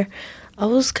 Discover, I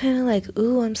was kind of like,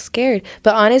 ooh, I'm scared.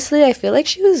 But honestly, I feel like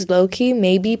she was low-key,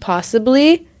 maybe,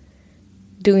 possibly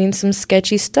doing some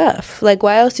sketchy stuff. Like,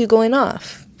 why else are you going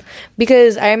off?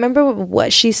 Because I remember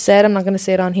what she said. I'm not going to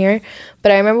say it on here.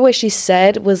 But I remember what she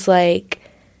said was, like,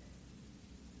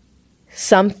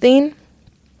 something.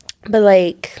 But,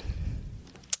 like,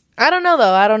 I don't know,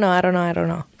 though. I don't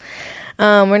know.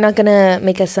 We're not going to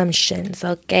make assumptions,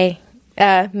 okay?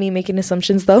 Me making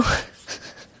assumptions, though.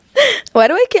 Why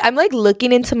do I'm, like,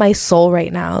 looking into my soul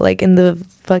right now. Like, in the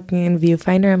fucking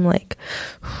viewfinder. I'm like,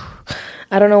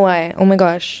 I don't know why. Oh, my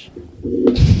gosh.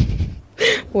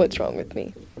 What's wrong with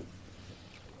me?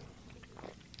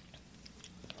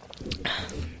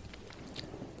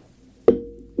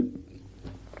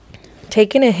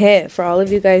 Taking a hit for all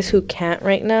of you guys who can't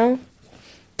right now.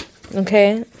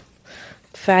 Okay?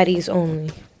 Fatties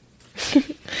only.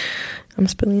 I'm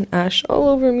spilling ash all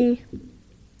over me.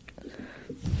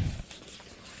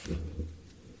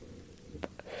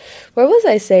 Where was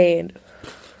I saying?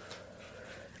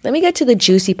 Let me get to the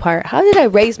juicy part. How did I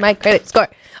raise my credit score?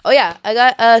 Oh, yeah. I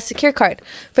got a secure card.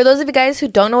 For those of you guys who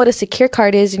don't know what a secure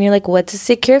card is, and you're like, what's a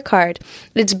secure card?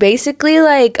 It's basically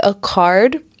like a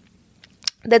card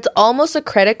that's almost a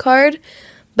credit card,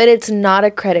 but it's not a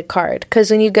credit card.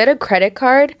 Because when you get a credit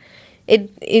card,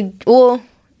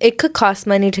 it could cost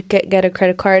money to get a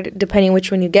credit card depending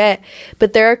which one you get,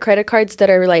 but there are credit cards that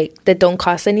are like that don't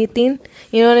cost anything,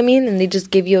 you know what I mean, and they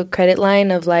just give you a credit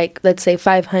line of like, let's say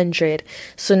 500.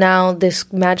 So now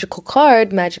this magical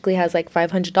card magically has like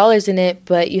 $500 in it,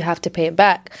 but you have to pay it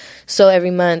back. So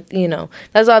every month, you know,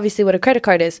 that's obviously what a credit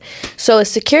card is. So a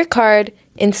secure card,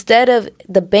 instead of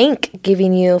the bank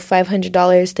giving you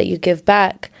 $500 that you give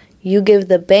back, you give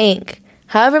the bank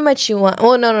however much you want.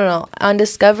 Oh, no. On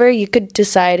Discover, you could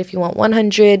decide if you want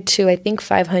 100 to, I think,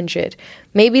 500.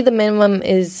 Maybe the minimum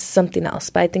is something else,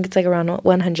 but I think it's like around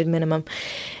 100 minimum.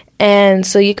 And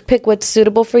so you could pick what's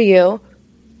suitable for you.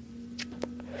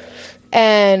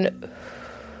 And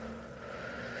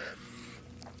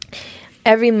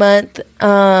every month,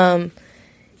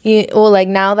 like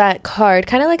now that card,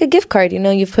 kind of like a gift card, you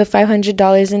know, you've put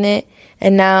 $500 in it.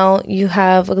 And now you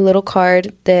have a little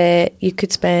card that you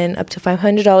could spend up to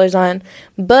 $500 on.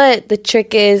 But the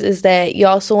trick is that you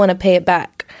also want to pay it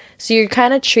back. So you're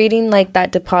kind of treating like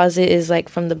that deposit is like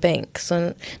from the bank.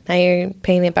 So now you're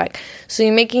paying it back. So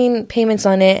you're making payments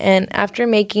on it. And after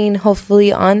making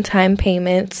hopefully on-time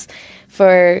payments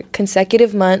for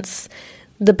consecutive months,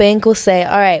 the bank will say,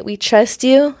 all right, we trust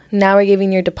you. Now we're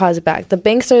giving your deposit back. The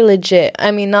banks are legit. I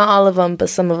mean, not all of them,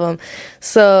 but some of them.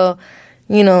 So,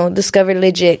 you know, Discover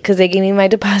legit because they gave me my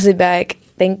deposit back.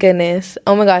 Thank goodness.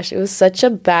 Oh my gosh, it was such a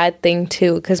bad thing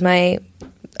too because my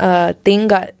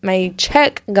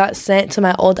check got sent to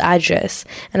my old address,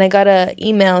 and I got a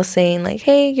email saying like,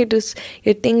 hey, your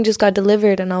thing just got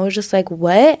delivered. And I was just like,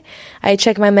 what? I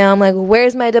checked my mail. I'm like,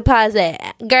 where's my deposit?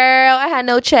 Girl, I had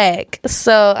no check.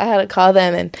 So I had to call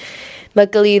them, and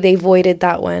luckily they voided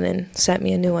that one and sent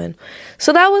me a new one.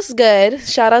 So that was good.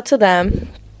 Shout out to them.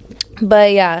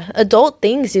 But yeah, adult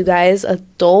things, you guys.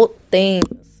 Adult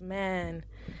things. Man,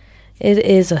 it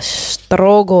is a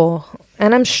struggle.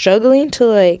 And I'm struggling to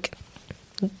like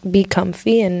be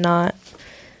comfy and not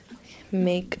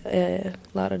make a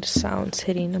lot of sounds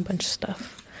hitting a bunch of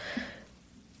stuff.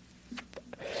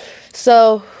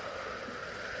 So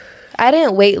I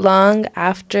didn't wait long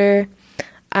after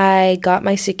I got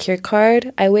my secure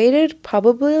card. I waited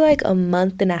probably like a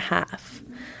month and a half.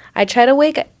 I tried to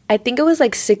wait, I think it was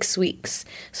like 6 weeks.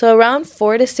 So around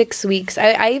 4 to 6 weeks.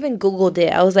 I even Googled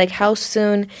it. I was like, how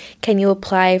soon can you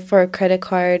apply for a credit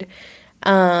card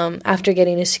after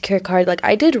getting a secure card? Like,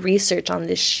 I did research on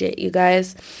this shit, you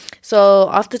guys. So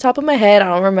off the top of my head, I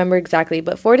don't remember exactly,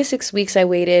 but 4 to 6 weeks I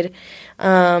waited.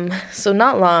 So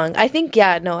not long. I think,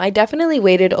 I definitely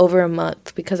waited over a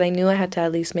month because I knew I had to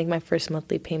at least make my first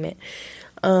monthly payment.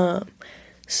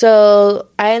 So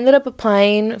I ended up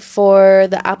applying for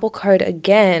the Apple Card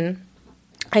again.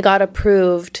 I got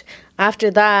approved.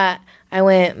 After that, I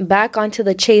went back onto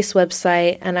the Chase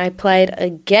website and I applied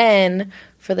again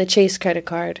for the Chase credit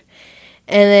card.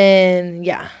 And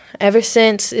then, ever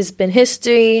since it's been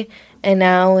history. And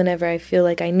now whenever I feel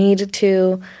like I need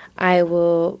to, I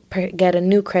will get a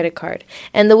new credit card.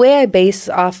 And the way I base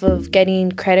off of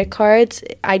getting credit cards,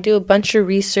 I do a bunch of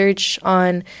research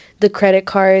on the credit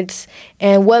cards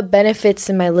and what benefits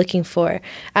am I looking for.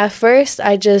 At first,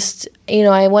 I just,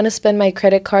 I want to spend my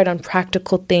credit card on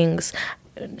practical things.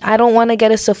 I don't want to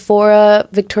get a Sephora,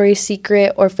 Victoria's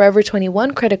Secret, or Forever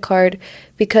 21 credit card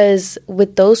because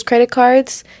with those credit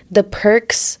cards, the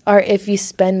perks are if you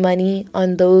spend money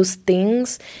on those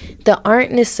things that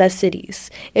aren't necessities.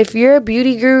 If you're a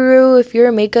beauty guru, if you're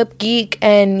a makeup geek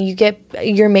and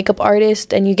you're a makeup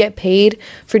artist and you get paid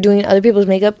for doing other people's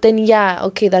makeup, then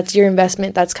okay, that's your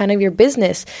investment. That's kind of your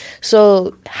business.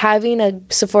 So having a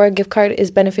Sephora gift card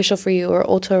is beneficial for you, or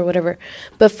Ulta or whatever.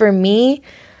 But for me,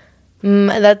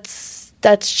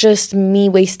 that's just me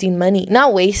wasting money.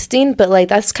 Not wasting, but like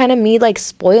that's kind of me like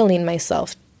spoiling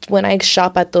myself when I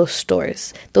shop at those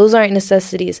stores. Those aren't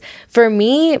necessities. For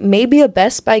me, maybe a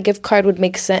Best Buy gift card would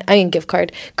make sense.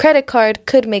 Credit card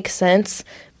could make sense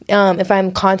if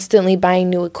I'm constantly buying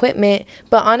new equipment.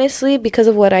 But honestly, because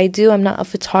of what I do, I'm not a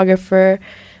photographer.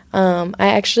 I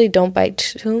actually don't buy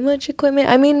too much equipment.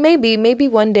 I mean, maybe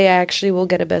one day I actually will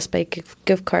get a Best Buy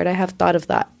gift card. I have thought of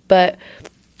that. But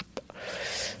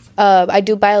I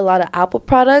do buy a lot of Apple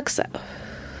products.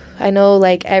 I know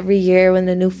like every year when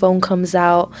the new phone comes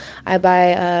out, I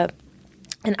buy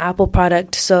an Apple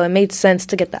product. So it made sense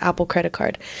to get the Apple credit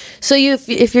card. So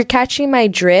if you're catching my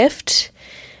drift,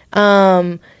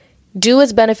 do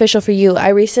what's beneficial for you. I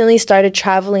recently started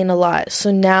traveling a lot.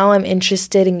 So now I'm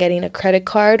interested in getting a credit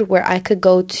card where I could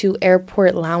go to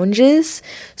airport lounges.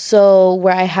 So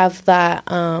where I have that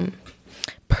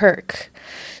perk.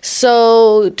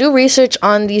 So do research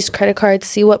on these credit cards,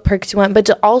 see what perks you want, but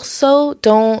also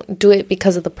don't do it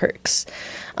because of the perks.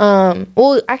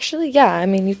 Well, actually, yeah, I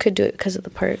mean, you could do it because of the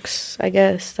perks. I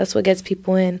guess that's what gets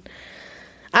people in.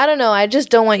 I don't know. I just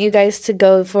don't want you guys to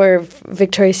go for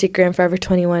Victoria's Secret and Forever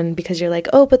 21 because you're like,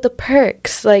 oh, but the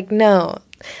perks. Like, no.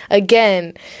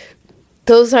 Again,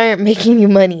 those aren't making you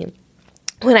money.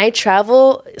 When I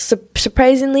travel,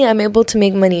 surprisingly, I'm able to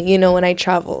make money, you know, when I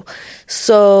travel.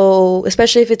 So,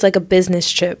 especially if it's like a business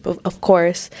trip, of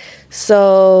course.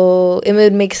 So, it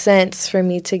would make sense for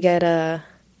me to get a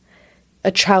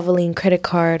traveling credit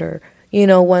card, or, you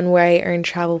know, one where I earn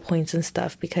travel points and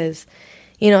stuff, because,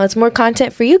 you know, it's more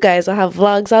content for you guys. I'll have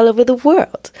vlogs all over the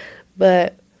world.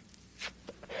 But,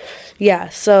 yeah,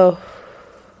 so,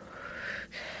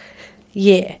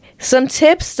 yeah. Some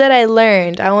tips that I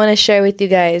learned I want to share with you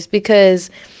guys,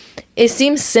 because it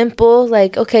seems simple,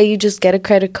 like, okay, you just get a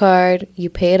credit card,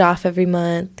 you pay it off every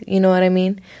month, you know what I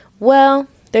mean? Well,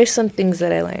 there's some things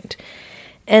that I learned.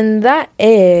 And that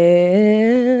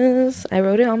is, I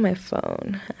wrote it on my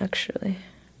phone, actually.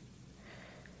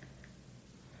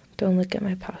 Don't look at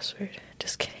my password.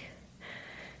 Just kidding.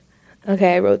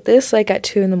 Okay, I wrote this like at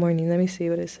 2 a.m. Let me see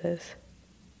what it says.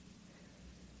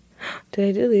 Did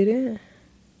I delete it?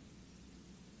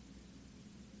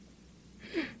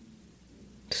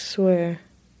 Swear.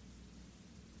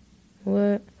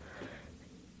 What?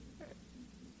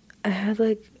 I had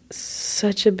like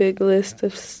such a big list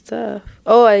of stuff.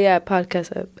 Oh yeah,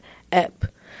 podcast app.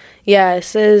 Yeah, it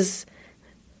says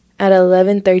at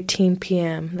 11:13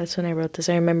 p.m. That's when I wrote this.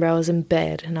 I remember I was in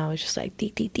bed and I was just like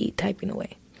typing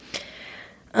away.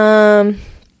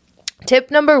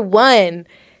 Tip number 1.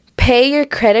 Pay your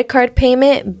credit card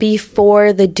payment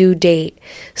before the due date.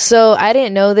 So I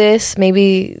didn't know this.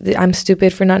 Maybe I'm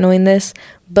stupid for not knowing this,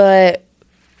 but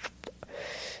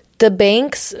the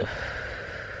banks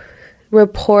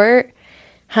report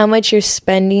how much you're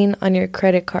spending on your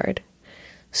credit card.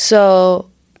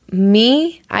 So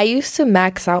I used to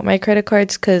max out my credit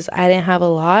cards because I didn't have a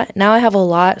lot. Now I have a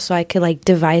lot, so I could like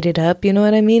divide it up, you know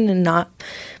what I mean? And not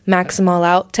max them all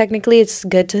out. Technically, it's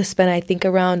good to spend, I think,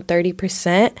 around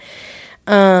 30%.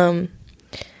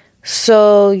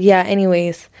 So yeah,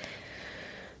 anyways.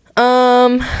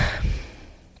 For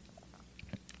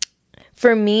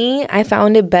me, I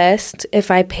found it best if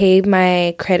I paid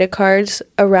my credit cards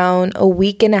around a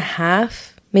week and a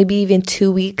half, maybe even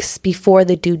 2 weeks before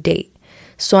the due date.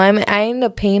 So I end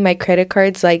up paying my credit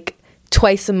cards like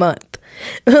twice a month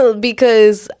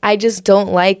because I just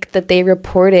don't like that they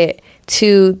report it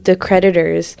to the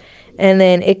creditors, and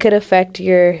then it could affect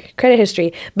your credit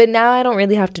history. But now I don't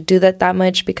really have to do that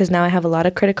much because now I have a lot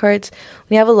of credit cards.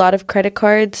 When you have a lot of credit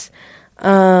cards,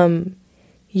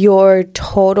 your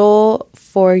total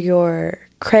for your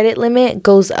credit limit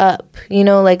goes up. You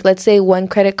know, like let's say one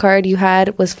credit card you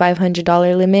had was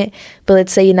 $500 limit, but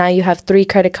let's say now you have 3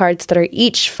 credit cards that are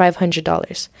each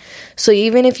 $500. So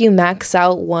even if you max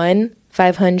out one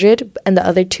 $500 and the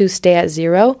other 2 stay at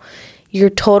 0, your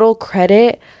total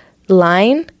credit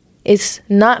line is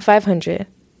not $500.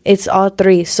 It's all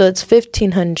 3, so it's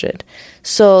 $1,500.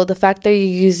 So the fact that you're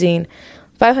using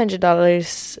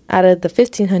 $500 out of the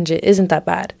 $1,500 isn't that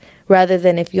bad, rather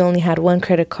than if you only had one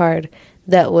credit card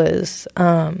that was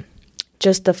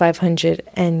just the $500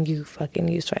 and you fucking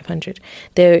used $500.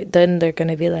 Then they're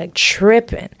gonna be like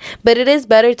tripping. But it is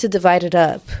better to divide it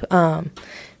up.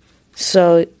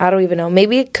 So I don't even know.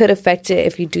 Maybe it could affect it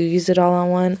if you do use it all on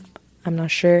one. I'm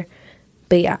not sure.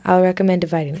 But yeah, I'll recommend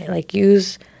dividing it. Like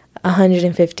use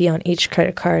 $150 on each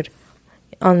credit card,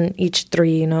 on each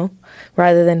 3, you know,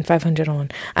 rather than $500 on one.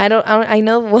 I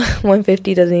know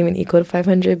 150 doesn't even equal to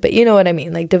 500, but you know what I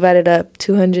mean. Like divide it up,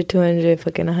 200,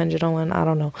 fucking 100 on one. I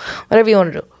don't know. Whatever you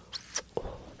want to do.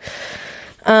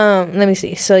 Let me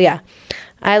see. So yeah,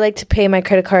 I like to pay my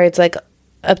credit cards like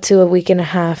up to a week and a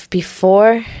half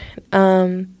before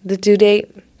the due date.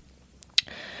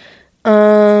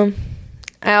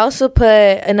 I also put,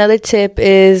 another tip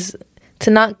is to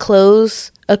not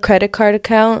close a credit card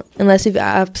account unless you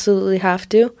absolutely have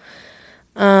to.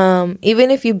 Even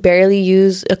if you barely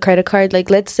use a credit card, like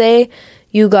let's say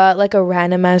you got like a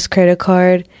random ass credit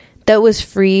card that was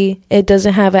free, it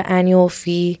doesn't have an annual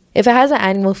fee. If it has an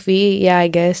annual fee, yeah, I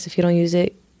guess if you don't use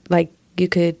it, like you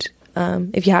could,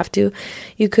 if you have to,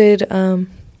 you could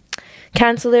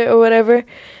cancel it or whatever,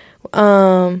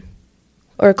 or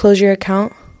close your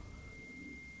account.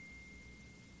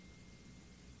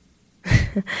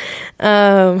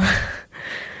 I'm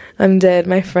dead,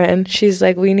 my friend. She's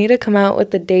like, we need to come out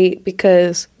with the date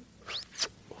because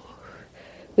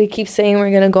We keep saying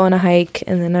we're gonna go on a hike,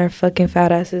 and then our fucking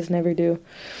fat asses never do.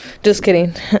 Just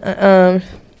kidding. I'm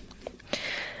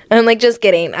like, just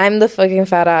kidding. I'm the fucking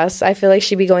fat ass. I feel like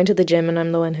she'd be going to the gym, and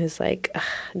I'm the one who's like,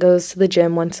 goes to the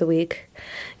gym once a week.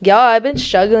 Y'all, I've been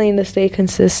struggling to stay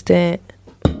consistent,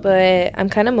 but I'm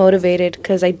kind of motivated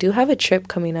because I do have a trip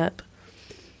coming up.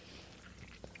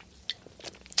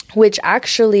 Which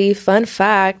actually, fun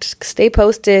fact, stay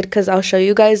posted because I'll show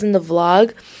you guys in the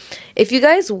vlog. If you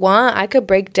guys want, I could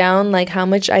break down like how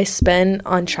much I spend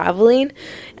on traveling.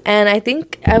 And I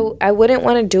think I wouldn't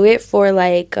want to do it for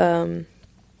like to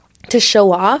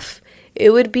show off. It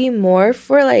would be more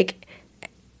for like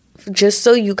just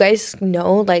so you guys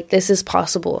know like this is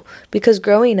possible. Because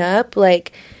growing up,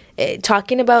 like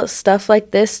talking about stuff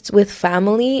like this with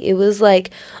family, it was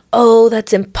like, oh,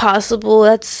 that's impossible,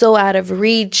 that's so out of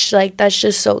reach, like that's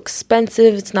just so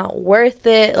expensive, it's not worth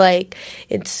it, like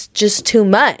it's just too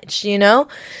much, you know?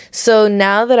 So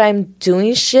now that I'm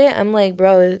doing shit, I'm like,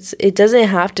 bro, it doesn't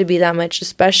have to be that much,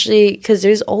 especially because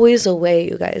there's always a way,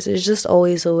 you guys. There's just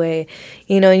always a way,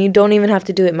 you know, and you don't even have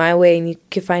to do it my way, and you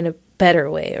can find a better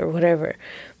way or whatever.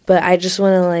 But I just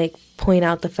want to like point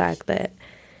out the fact that,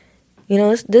 you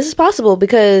know, this is possible,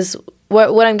 because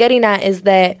what I'm getting at is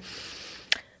that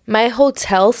my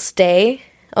hotel stay,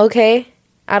 okay,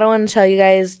 I don't want to tell you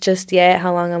guys just yet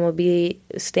how long I'm going to be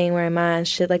staying where I'm at and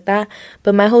shit like that,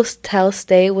 but my hotel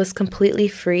stay was completely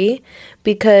free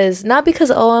because, not because,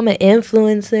 oh, I'm an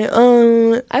influencer,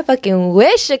 oh, I fucking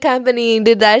wish a company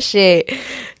did that shit.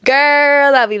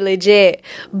 Girl, that'd be legit.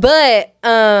 But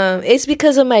it's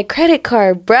because of my credit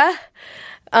card, bruh.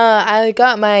 I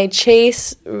got my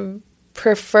Chase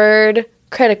preferred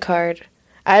credit card.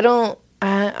 I'm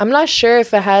not sure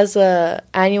if it has a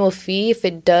annual fee. If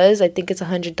it does, I think it's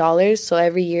 $100. So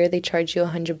every year they charge you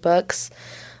 $100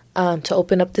 to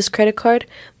open up this credit card.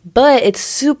 But it's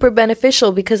super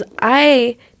beneficial because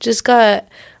I just got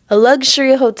a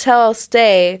luxury hotel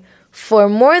stay for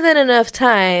more than enough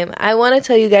time. I want to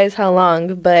tell you guys how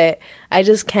long, but I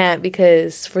just can't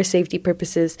because for safety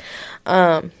purposes.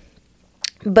 But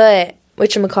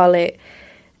whatchamacallit,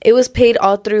 it was paid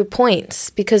all through points,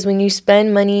 because when you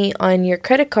spend money on your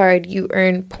credit card, you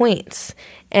earn points.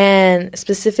 And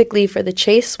specifically for the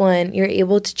Chase one, you're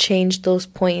able to change those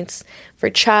points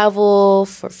for travel,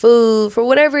 for food, for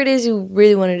whatever it is you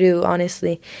really want to do,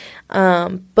 honestly.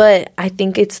 But I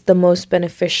think it's the most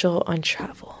beneficial on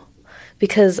travel,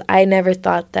 because I never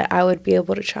thought that I would be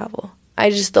able to travel.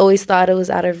 I just always thought it was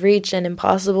out of reach and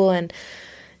impossible and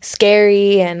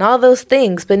scary and all those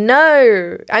things. But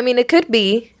no, I mean, it could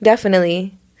be,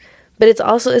 definitely, but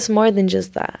it's more than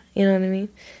just that, you know what I mean?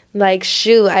 Like,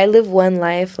 shoot, I live one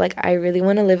life. Like, I really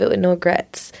want to live it with no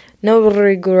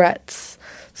regrets.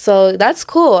 So that's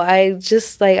cool. I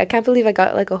just, like, I can't believe I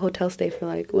got like a hotel stay for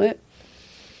like what?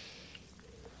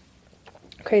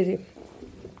 Crazy.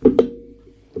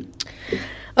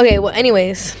 Okay, well,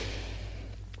 anyways,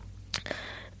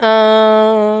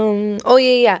 oh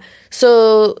yeah.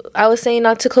 So I was saying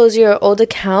not to close your old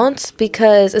accounts,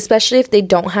 because especially if they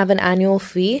don't have an annual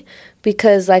fee,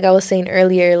 because like I was saying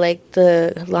earlier, like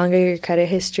the longer your credit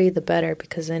history, the better,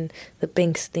 because then the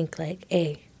banks think like,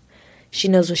 hey, she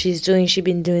knows what she's doing. She's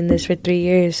been doing this for 3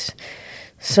 years.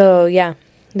 So yeah,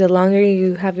 the longer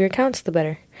you have your accounts, the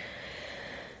better.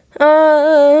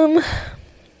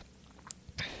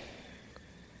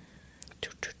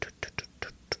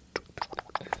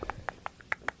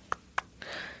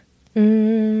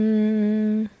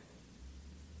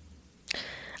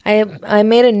 I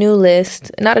made another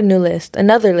list,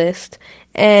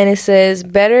 and it says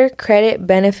better credit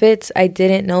benefits I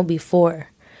didn't know before.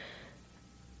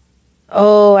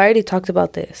 Oh, I already talked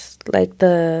about this, like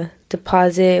the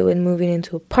deposit when moving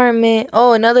into apartment.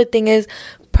 Oh, another thing is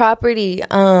property.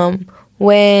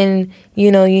 When,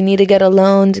 you know, you need to get a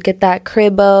loan to get that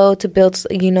cribbo, to build,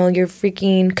 you know, your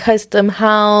freaking custom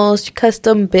house,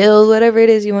 custom build, whatever it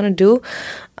is you want to do.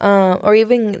 Or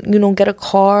even, you know, get a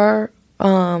car,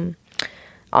 all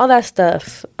that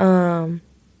stuff.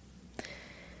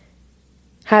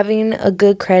 Having a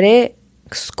good credit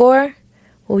score,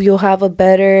 well, you'll have a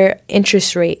better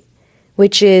interest rate,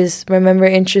 which is, remember,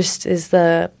 interest is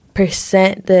the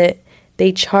percent that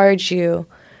they charge you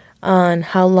on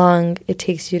how long it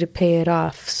takes you to pay it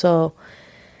off. So,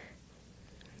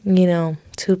 you know,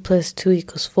 2 + 2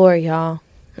 = 4, y'all.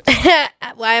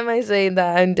 Why am I saying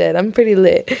that? I'm dead. I'm pretty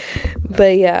lit.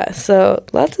 But yeah, so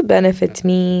lots of benefits,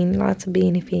 lots of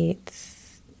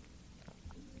benefits.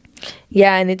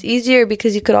 Yeah, and it's easier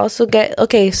because you could also get,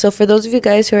 okay, so for those of you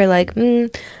guys who are like, I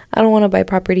don't want to buy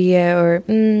property yet, or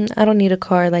I don't need a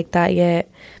car like that yet.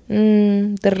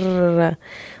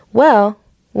 Well,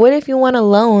 What if you want a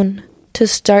loan to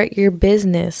start your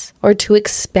business or to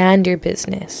expand your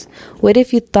business? What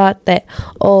if you thought that,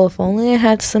 oh, if only I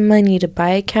had some money to buy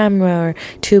a camera or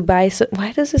to buy some,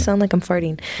 why does it sound like I'm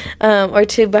farting? Or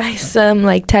to buy some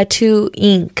like tattoo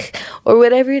ink or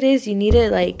whatever it is you need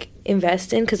to like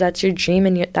invest in because that's your dream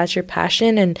and that's your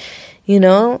passion and, you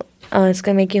know, it's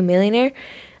going to make you a millionaire.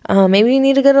 Maybe you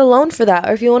need to get a loan for that.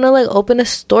 Or if you want to like open a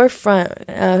storefront,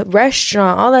 a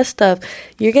restaurant, all that stuff,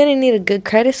 you're going to need a good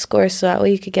credit score so that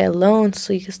way you could get a loan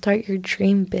so you can start your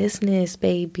dream business,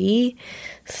 baby.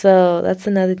 So that's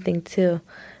another thing too.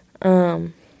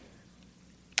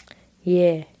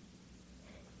 Yeah.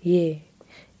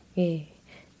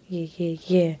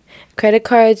 Credit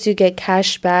cards, you get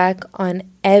cash back on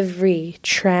every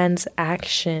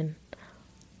transaction.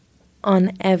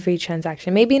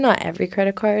 Maybe not every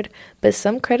credit card, but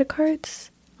some credit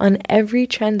cards, on every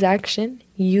transaction,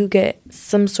 you get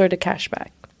some sort of cash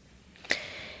back.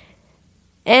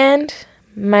 And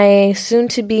my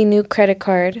soon-to-be new credit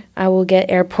card, I will get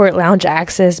airport lounge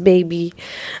access, baby.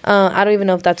 I don't even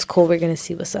know if that's cool. We're going to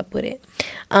see what's up with it.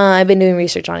 I've been doing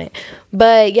research on it.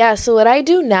 But yeah, so what I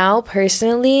do now,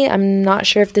 personally, I'm not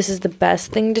sure if this is the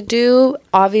best thing to do.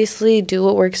 Obviously, do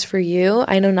what works for you.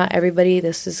 I know not everybody,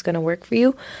 this is going to work for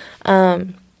you.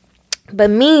 But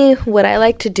me, what I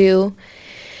like to do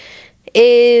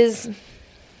is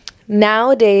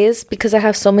nowadays, because I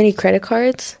have so many credit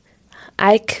cards,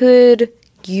 I could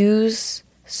use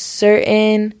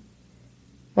certain,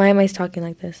 why am I talking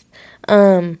like this?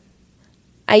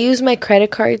 I use my credit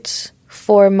cards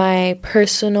for my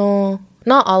personal,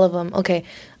 not all of them. Okay.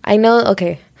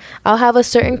 I'll have a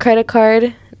certain credit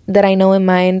card that I know in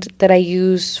mind that I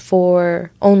use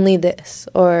for only this.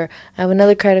 Or I have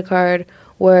another credit card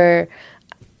where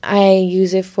I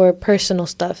use it for personal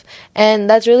stuff. And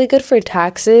that's really good for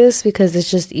taxes because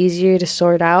it's just easier to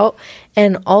sort out.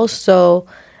 And also,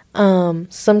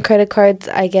 some credit cards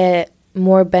I get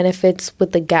more benefits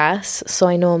with the gas. So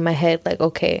I know in my head, like,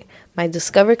 okay, my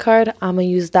Discover card, I'm going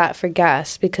to use that for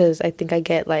gas because I think I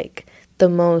get like the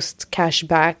most cash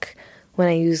back when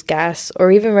I use gas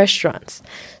or even restaurants.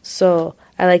 So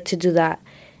I like to do that.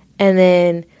 And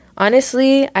then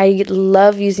honestly, I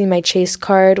love using my Chase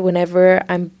card whenever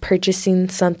I'm purchasing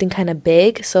something kind of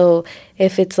big. So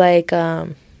if it's like,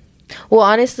 well,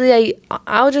 honestly,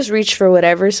 I'll just reach for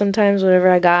whatever sometimes, whatever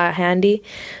I got handy.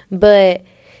 But,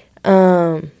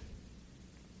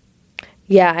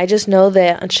 yeah, I just know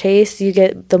that on Chase, you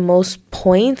get the most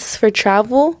points for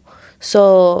travel.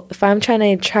 So if I'm trying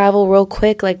to travel real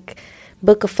quick, like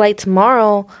book a flight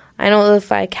tomorrow, I know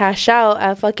if I cash out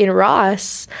at fucking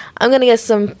Ross, I'm going to get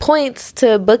some points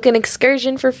to book an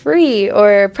excursion for free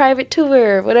or a private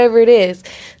tour, whatever it is.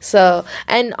 So,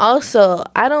 and also,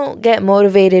 I don't get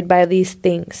motivated by these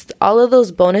things. All of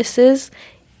those bonuses,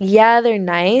 yeah, they're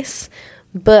nice,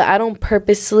 but I don't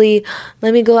purposely,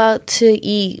 let me go out to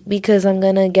eat because I'm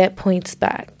going to get points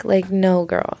back. Like, no,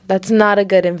 girl, that's not a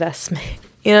good investment.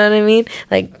 You know what I mean?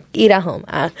 Like, eat at home.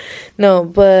 No,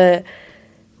 but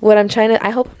what I'm trying to,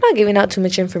 I hope I'm not giving out too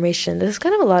much information. This is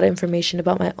kind of a lot of information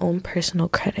about my own personal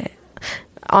credit.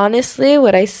 Honestly,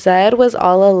 what I said was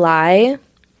all a lie.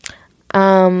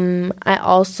 I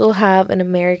also have an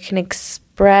American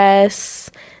Express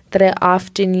that I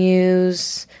often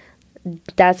use.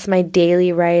 That's my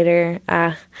daily writer.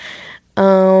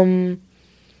 There's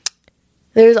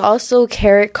also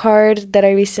Carrot Card that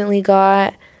I recently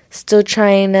got. Still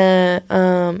trying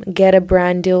to get a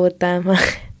brand deal with them.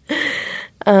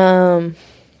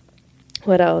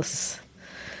 What else?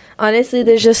 Honestly,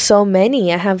 there's just so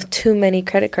many. I have too many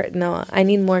credit cards. No, I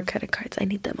need more credit cards. I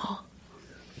need them all.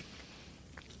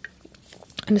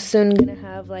 I'm soon gonna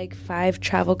have like 5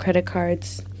 travel credit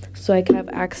cards so I can have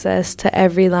access to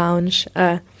every lounge.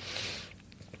 What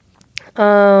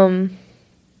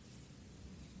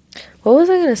was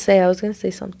I gonna say? I was gonna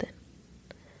say something.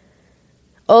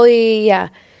 Oh yeah.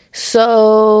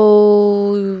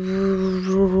 So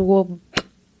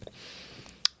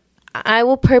I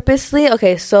will purposely,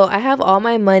 so I have all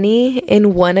my money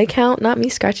in one account. Not me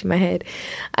scratching my head.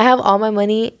 I have all my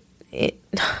money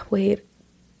wait.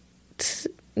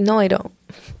 No, I don't.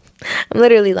 I'm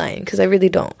literally lying because I really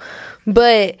don't.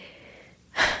 But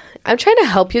I'm trying to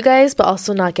help you guys, but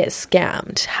also not get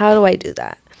scammed. How do I do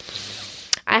that?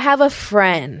 I have a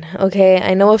friend, okay?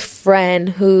 I know a friend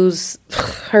whose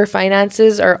her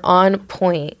finances are on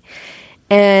point.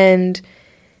 And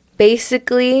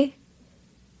basically,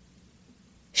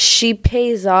 she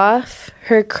pays off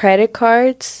her credit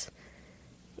cards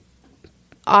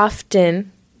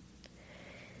often.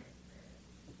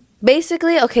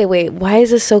 Basically, okay, wait, why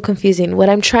is this so confusing? What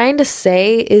I'm trying to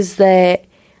say is that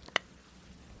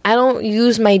I don't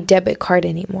use my debit card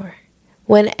anymore.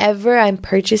 Whenever I'm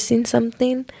purchasing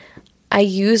something, I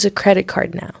use a credit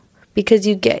card now because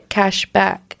you get cash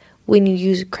back when you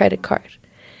use a credit card.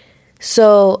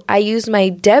 So I use my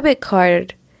debit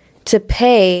card to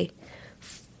pay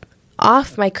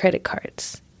off my credit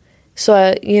cards.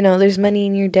 So, there's money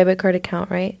in your debit card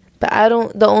account, right? But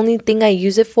the only thing I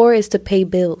use it for is to pay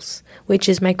bills, which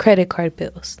is my credit card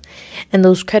bills. And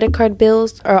those credit card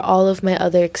bills are all of my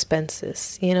other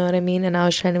expenses. You know what I mean? And I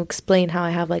was trying to explain how I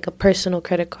have like a personal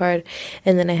credit card,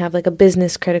 and then I have like a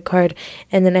business credit card,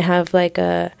 and then I have like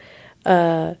a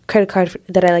credit card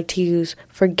that I like to use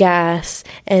for gas,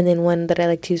 and then one that I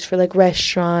like to use for like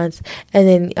restaurants, and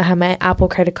then I have my Apple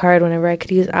credit card whenever I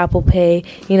could use Apple Pay,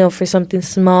 for something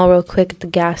small real quick at the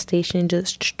gas station,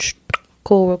 just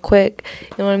cool real quick,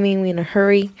 you know what I mean? We in a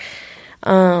hurry.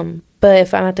 But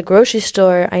if I'm at the grocery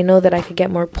store, I know that I could get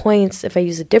more points if I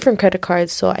use a different credit card,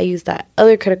 so I use that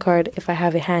other credit card if I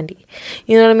have it handy.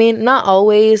 You know what I mean? Not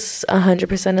always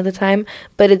 100% of the time,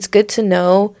 but it's good to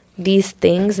know these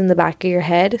things in the back of your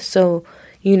head so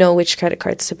you know which credit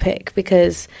cards to pick,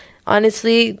 because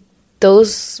honestly,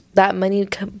 that money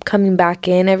coming back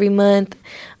in every month,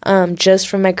 just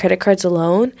from my credit cards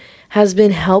alone, has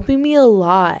been helping me a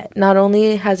lot. Not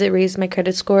only has it raised my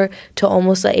credit score to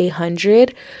almost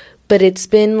 800, but it's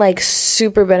been like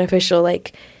super beneficial.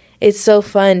 Like, it's so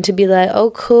fun to be like,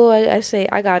 oh cool, I say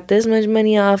I got this much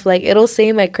money off. Like, it'll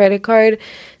say my credit card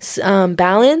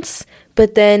balance,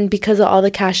 but then because of all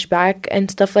the cash back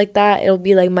and stuff like that, it'll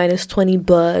be like minus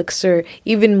 $20 or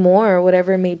even more, or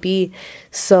whatever it may be.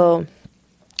 So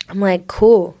I'm like,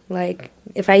 cool. Like,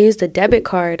 if I used a debit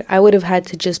card, I would have had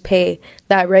to just pay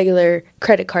that regular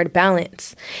credit card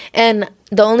balance. And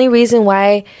the only reason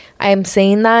why I'm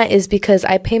saying that is because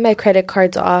I pay my credit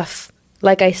cards off,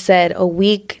 like I said, a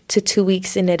week to 2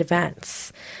 weeks in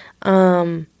advance.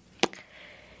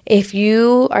 If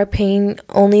you are paying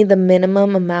only the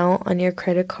minimum amount on your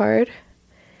credit card,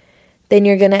 then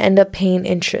you're going to end up paying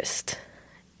interest.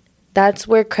 That's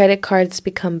where credit cards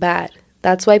become bad.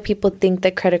 That's why people think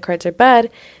that credit cards are bad,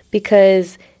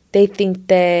 because they think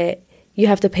that you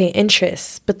have to pay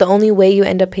interest. But the only way you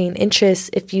end up paying interest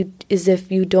is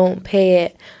if you don't pay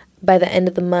it by the end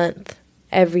of the month,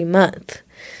 every month.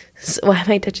 So, why am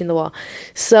I touching the wall?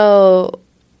 So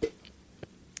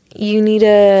you need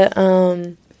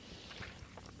to...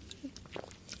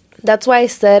 That's why I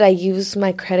said I use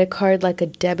my credit card like a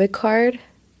debit card,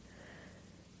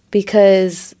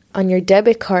 because on your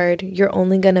debit card, you're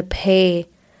only going to pay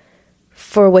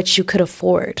for what you could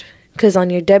afford. Because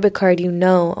on your debit card, I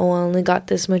only got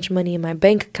this much money in my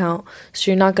bank account,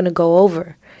 so you're not going to go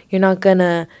over. You're not going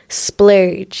to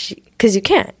splurge, because you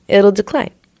can't. It'll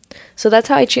decline. So that's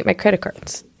how I treat my credit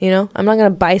cards. I'm not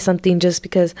going to buy something just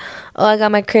because, I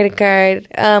got my credit card,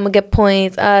 I'm going to get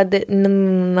points.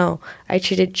 No. I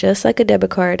treat it just like a debit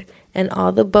card, and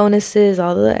all the bonuses,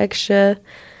 all the extra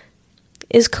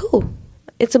is cool.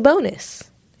 It's a bonus.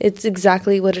 It's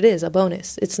exactly what it is, a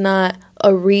bonus. It's not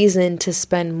a reason to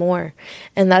spend more.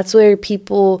 And that's where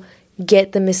people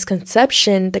get the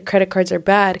misconception that credit cards are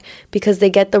bad, because they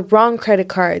get the wrong credit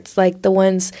cards, like the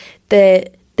ones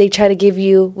that they try to give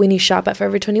you when you shop at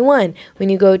Forever 21, when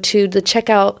you go to the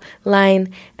checkout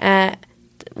line at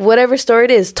whatever store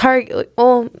it is, Target.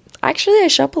 Well, actually, I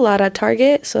shop a lot at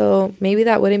Target, so maybe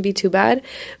that wouldn't be too bad.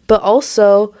 But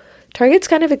also, Target's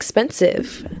kind of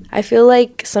expensive. I feel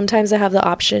like sometimes I have the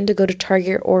option to go to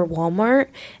Target or Walmart,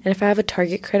 and if I have a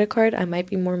Target credit card, I might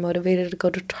be more motivated to go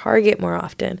to Target more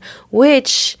often,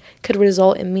 which could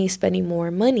result in me spending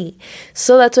more money.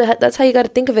 So that's how you got to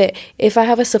think of it. If I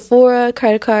have a Sephora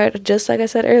credit card, just like I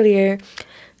said earlier,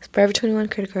 Forever 21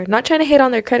 credit card. Not trying to hate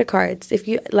on their credit cards. If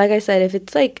you, like I said,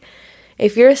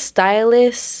 if you're a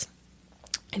stylist,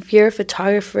 if you're a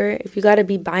photographer, if you got to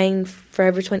be buying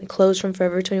clothes from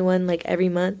Forever 21 like every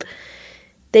month,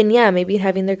 then yeah, maybe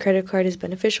having their credit card is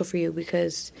beneficial for you,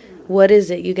 because what is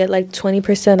it? You get like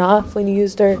 20% off when you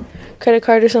use their credit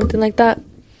card or something like that.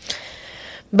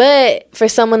 But for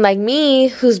someone like me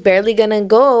who's barely gonna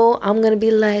go, I'm gonna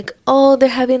be like, oh, they're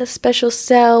having a special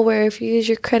sale where if you use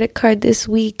your credit card this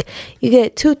week, you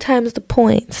get 2 times the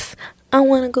points. I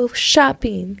want to go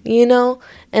shopping,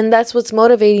 And that's what's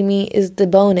motivating me, is the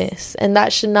bonus. And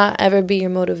that should not ever be your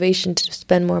motivation to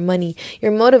spend more money.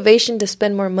 Your motivation to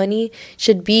spend more money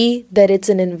should be that it's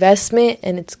an investment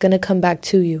and it's going to come back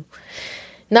to you.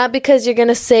 Not because you're going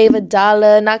to save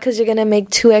 $1, not because you're going to make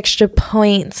 2 extra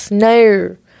points.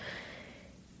 No.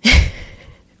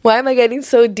 Why am I getting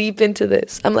so deep into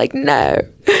this? I'm like, no.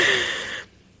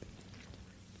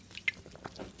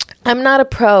 I'm not a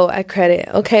pro at credit,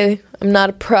 okay? I'm not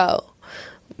a pro.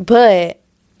 But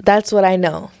that's what I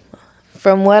know.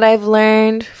 From what I've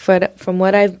learned, from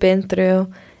what I've been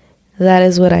through, that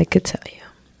is what I could tell you.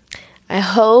 I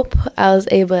hope I was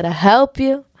able to help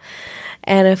you.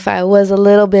 And if I was a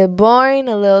little bit boring,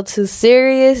 a little too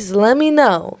serious, let me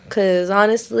know. Because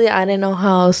honestly, I didn't know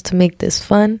how else to make this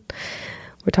fun.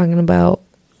 We're talking about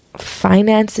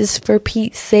finances for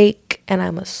Pete's sake. And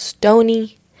I'm a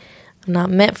stony. I'm not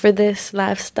meant for this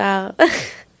lifestyle.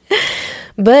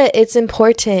 But it's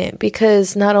important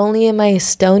because not only am I a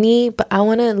stony, but I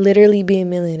want to literally be a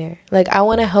millionaire. Like, I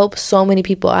want to help so many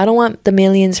people. I don't want the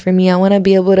millions for me. I want to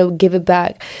be able to give it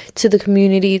back to the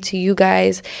community, to you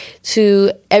guys,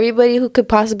 to everybody who could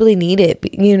possibly need it,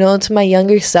 you know, to my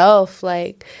younger self.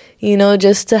 Like, you know,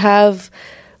 just to have,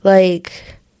 like,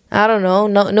 I don't know,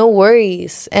 no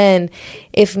worries. And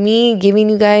if me giving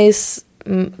you guys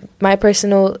my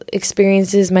personal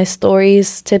experiences, my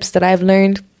stories, tips that I've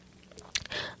learned,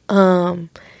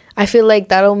 I feel like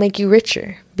that'll make you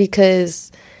richer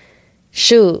because,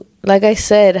 shoot, like I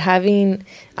said,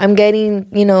 I'm getting,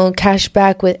 you know, cash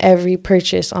back with every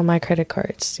purchase on my credit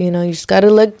cards. You know, you just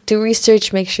gotta do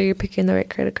research, make sure you're picking the right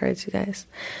credit cards, you guys.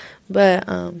 But,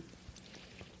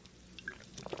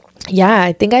 yeah,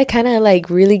 I think I kind of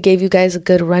like really gave you guys a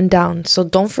good rundown. So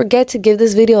don't forget to give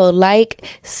this video a like.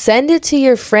 Send it to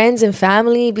your friends and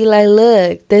family. Be like,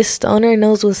 look, this stoner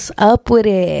knows what's up with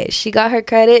it. She got her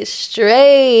credit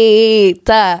straight.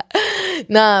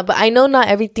 Nah, but I know not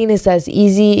everything is as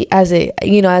easy as it,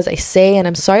 you know, as I say. And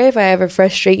I'm sorry if I ever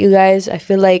frustrate you guys. I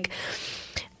feel like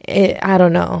I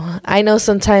don't know. I know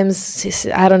sometimes,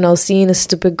 I don't know, seeing a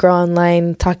stupid girl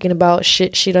online talking about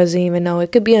shit she doesn't even know,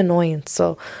 it could be annoying.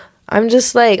 So I'm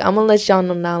just like, I'm gonna let y'all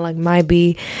know now, like, my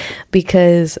B,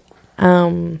 because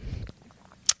I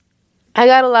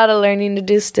got a lot of learning to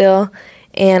do still,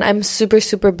 and I'm super,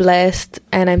 super blessed,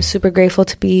 and I'm super grateful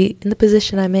to be in the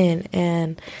position I'm in,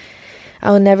 and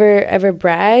I will never, ever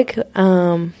brag.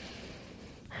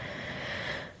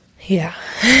 Yeah.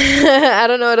 I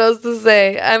don't know what else to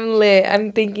say. I'm lit.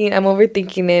 I'm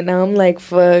overthinking it. Now I'm like,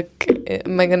 fuck,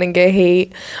 am I gonna get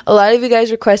hate? A lot of you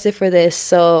guys requested for this,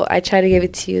 so I try to give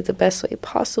it to you the best way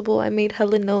possible. I made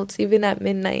hella notes, even at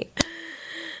midnight.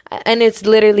 And it's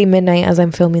literally midnight as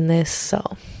I'm filming this,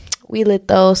 so we lit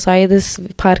though. Sorry this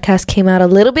podcast came out a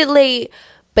little bit late,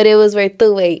 but it was worth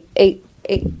the wait.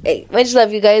 Much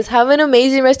love, you guys. Have an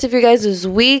amazing rest of your guys'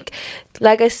 week.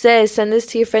 Like I said, send this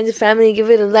to your friends and family. Give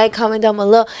it a like, comment down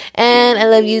below. And I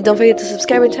love you. Don't forget to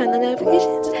subscribe and turn on the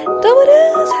notifications. Double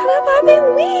dose. Have a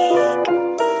popping week.